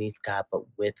underneath God, but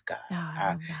with God, Oh, I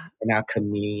our, love that. in our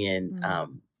communion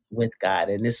Mm. with God.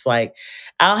 And it's like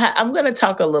I'm going to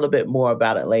talk a little bit more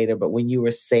about it later, but when you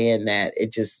were saying that,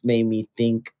 it just made me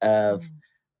think Mm.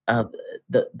 of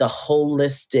the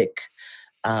holistic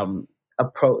um,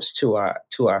 approach to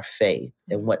our faith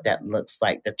and what Mhm. that looks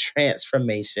like, the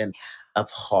transformation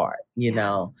of heart,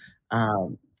 Yeah.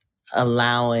 um,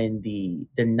 allowing the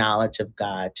knowledge of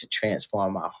God to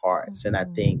transform our hearts. And I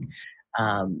Mhm. think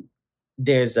um,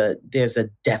 there's a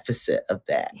deficit of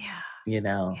that, Yeah. you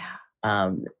know. Yeah.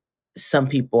 Um, some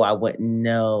people I wouldn't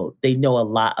know, they know a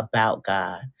lot about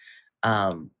God,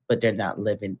 but they're not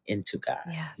living into God,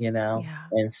 Yes. Yeah.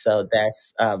 And so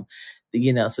that's, so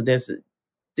there's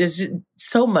just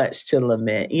so much to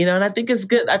lament, and I think it's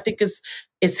good. I think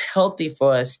it's healthy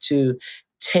for us to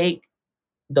take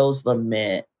those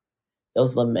lament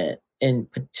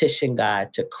and petition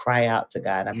God, to cry out to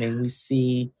God. I mean, Yeah. we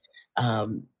see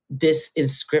this in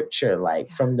scripture, like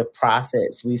Yeah. from the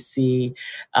prophets. We see,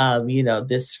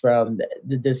 this from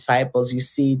the disciples. You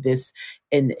see this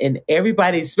in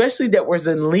everybody, especially that was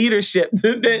in leadership,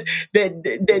 Mhm.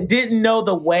 that didn't know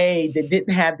the way, that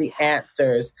didn't have the Yeah.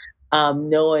 answers,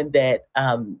 knowing that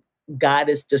God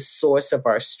is the source of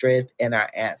our strength and our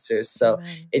answers. So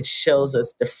Amen. it shows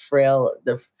us the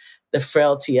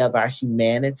frailty of our Yeah.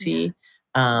 humanity,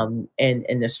 and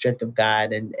the strength of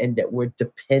God, and that we're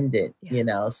dependent.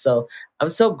 Yes. So I'm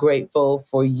so grateful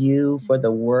for you, for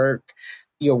the Mhm. work,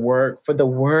 your work, for the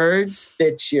words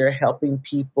that you're helping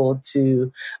people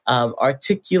to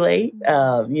articulate.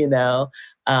 Mhm.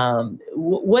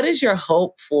 What is your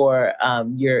hope for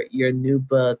your new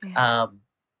book? Yeah.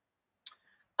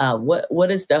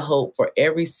 What is the hope for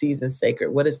every season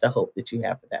sacred? What is the hope that you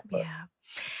have for that book? Yeah.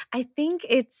 I think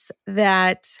it's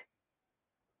that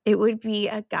it would be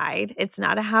a guide. It's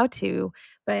not a how-to,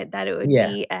 but that it would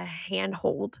Yeah. be a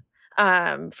handhold,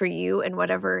 for you in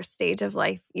whatever stage of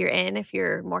life you're in. If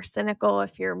you're more cynical,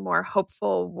 if you're more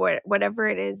hopeful, whatever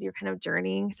it is you're kind of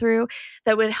journeying through,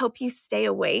 that would help you stay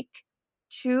awake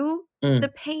to the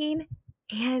Mm, pain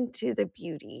and to the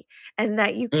beauty, and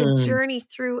that you could mm, journey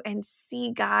through and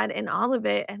see God in all of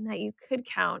it, and that you could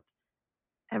count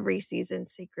every season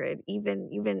sacred, even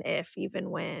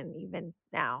when, even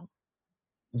now.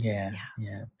 yeah, Yeah.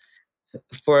 yeah.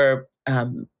 For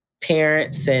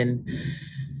parents and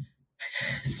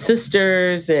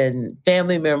sisters and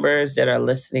family members that are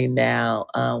listening now,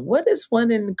 what is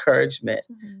one encouragement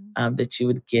Mhm. that you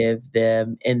would give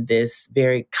them in this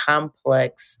very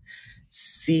complex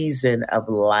season of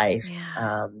life,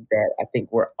 Yeah. that I think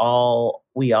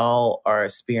we all are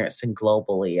experiencing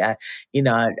globally? I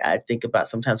think about,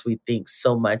 sometimes we think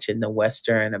so much in the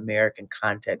Western American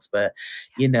context, but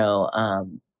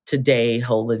today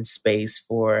holding space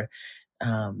for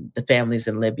the families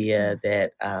in Yeah. Libya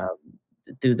that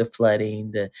through the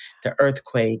flooding, the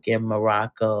earthquake in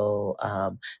Morocco,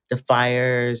 the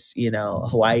fires.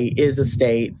 Hawaii is a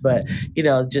state, but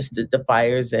just the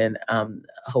fires in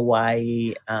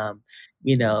Hawaii. The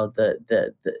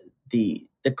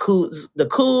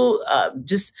cool,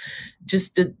 just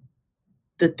the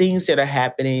things that are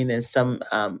happening in some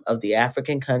of the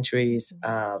African countries,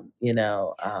 Mhm.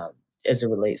 Yes. as it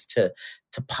relates to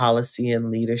policy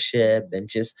and leadership, Mhm. and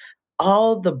just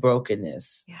all the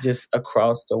brokenness Yeah. just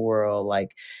across the world,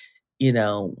 like, you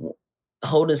know,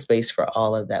 holding space for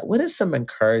all of that. What is some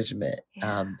encouragement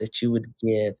Yeah. that you would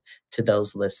give to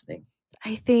those listening?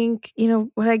 I think,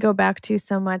 what I go back to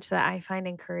so much that I find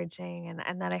encouraging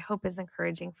and that I hope is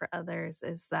encouraging for others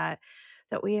is that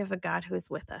we have a God who is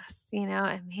with us,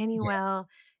 Yeah. Emmanuel,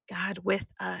 God with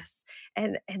us,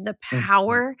 and the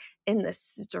power and the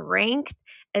strength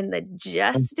and the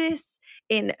justice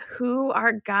in who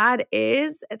our God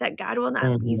is, that God will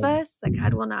not leave us, that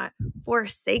God will not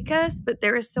forsake us, but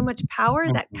there is so much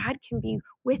power that God can be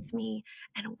with me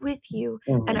and with you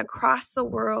and across the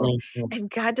world, and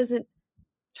God doesn't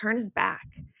turn his back.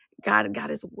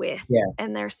 God is with,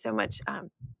 and there's so much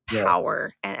power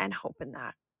and hope in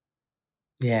that.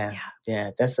 Yeah,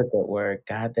 that's a good word.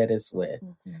 God that is with.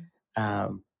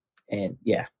 And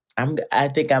I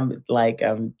think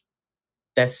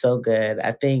that's so good.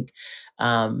 I think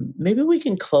maybe we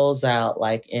can close out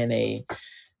like in a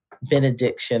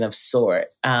benediction of sort.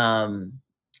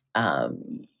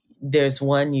 There's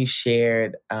one you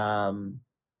shared, a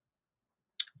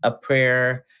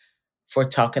prayer for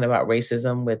talking about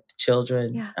racism with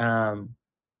children.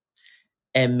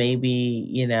 And maybe,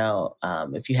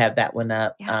 if you have that one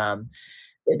up,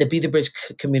 the Be the Bridge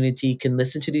community can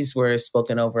listen to these words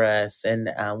spoken over us. And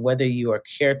whether you are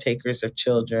caretakers of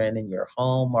children in your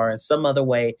home or in some other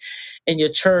way in your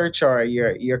church or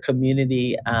your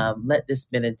community, let this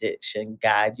benediction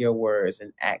guide your words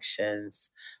and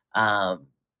actions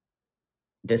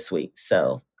this week.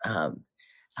 So I'll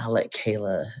let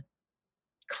Kayla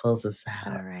close us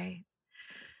out. All right.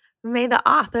 May the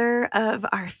author of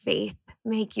our faith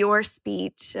make your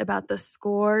speech about the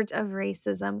scourge of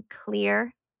racism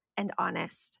clear and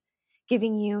honest,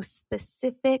 giving you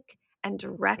specific and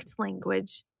direct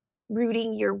language,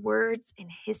 rooting your words in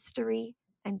history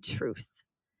and truth.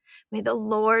 May the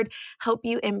Lord help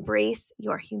you embrace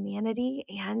your humanity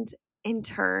and, in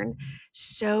turn,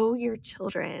 show your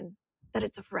children that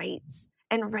it's right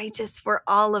and righteous for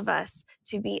all of us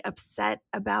to be upset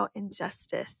about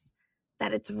injustice,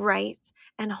 that it's right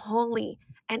and holy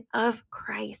and of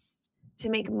Christ to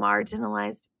make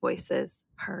marginalized voices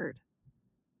heard.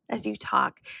 As you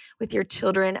talk with your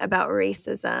children about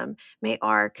racism, may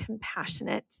our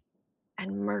compassionate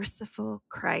and merciful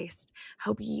Christ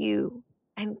help you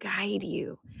and guide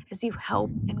you as you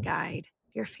help and guide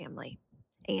your family.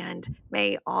 And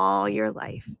may all your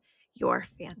life, your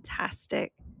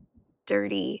fantastic,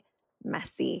 dirty,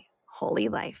 messy, holy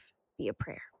life be a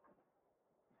prayer.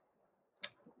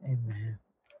 Amen.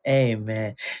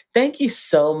 Amen. Thank you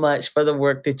so much for the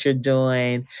work that you're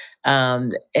doing,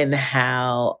 and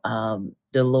how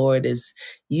the Lord is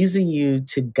using you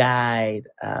to guide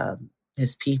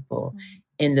his people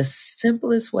in the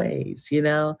simplest ways.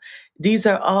 These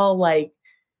are all like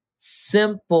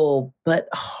simple but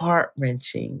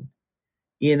heart-wrenching,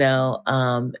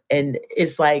 and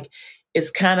it's like,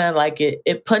 it's kind of like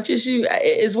it punches you.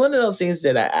 It's one of those things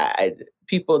that I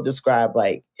people describe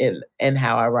like in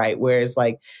how I write, where it's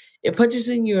like it punches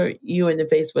you in the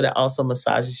face, but it also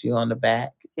massages you on the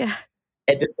back. Yeah.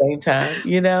 At the same time,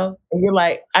 and you're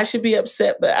like, I should be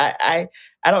upset, but I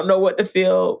don't know what to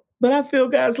feel, but I feel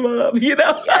God's love,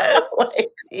 Yes.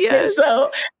 Yes.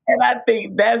 And I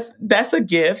think that's a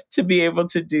gift to be able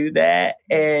to do that,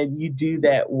 and you do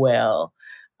that well.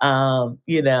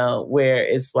 Where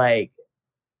it's like,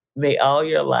 may all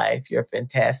your life, your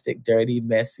fantastic, dirty,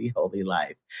 messy, holy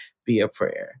life be a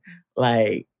prayer.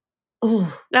 Like, ooh.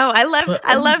 No, I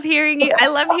love hearing you. I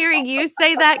love hearing you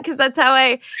say that, because that's how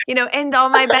I, end all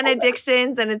my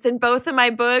benedictions, and it's in both of my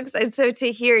books. And so to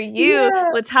hear you,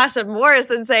 Latasha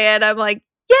Morrison, say it, I'm like,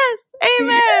 yes,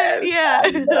 amen.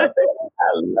 Yes,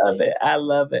 I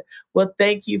love it. Well,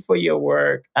 thank you for your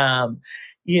work.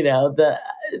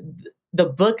 The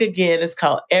book again is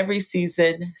called Every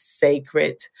Season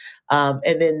Sacred.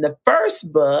 And then the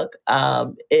first book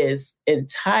is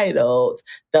entitled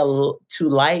To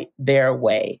Light Their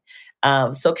Way.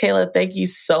 So Kayla, thank you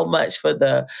so much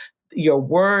for your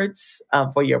words,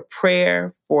 for your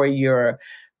prayer, for your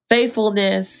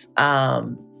faithfulness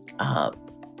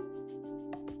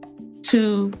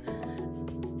to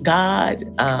God,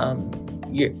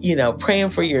 praying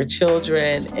for your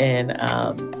children and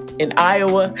in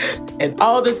Iowa, and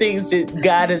all the things that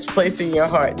God has placed in your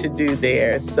heart to do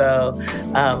there. So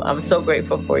I'm so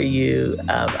grateful for you.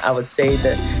 I would say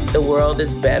that the world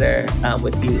is better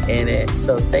with you in it.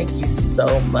 So thank you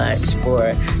so much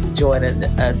for joining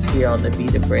us here on the Be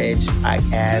the Bridge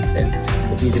podcast and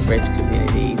the Be the Bridge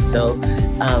community. So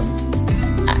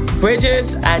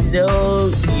Bridgers, I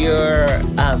know your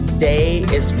day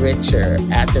is richer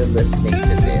after listening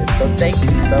to this. So thank you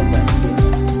so much.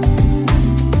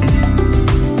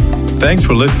 Thanks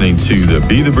for listening to the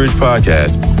Be the Bridge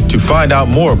podcast. To find out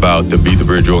more about the Be the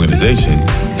Bridge organization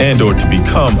and or to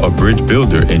become a bridge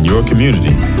builder in your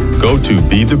community, go to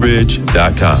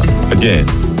bethebridge.com. Again,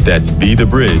 that's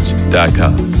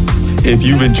bethebridge.com. If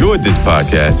you've enjoyed this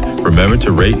podcast, remember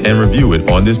to rate and review it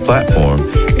on this platform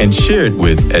and share it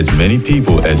with as many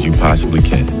people as you possibly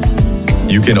can.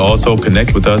 You can also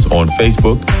connect with us on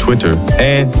Facebook, Twitter,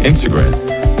 and Instagram.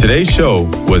 Today's show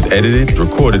was edited,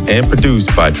 recorded, and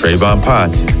produced by Trayvon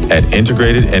Potts at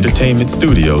Integrated Entertainment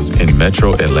Studios in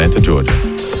Metro Atlanta, Georgia.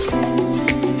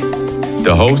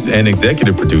 The host and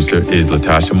executive producer is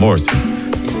Latasha Morrison.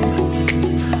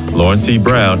 Lauren C.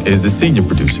 Brown is the senior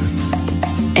producer.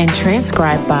 And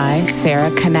transcribed by Sarah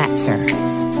Knatzer.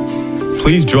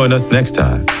 Please join us next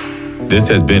time. This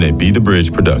has been a Be the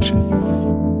Bridge production.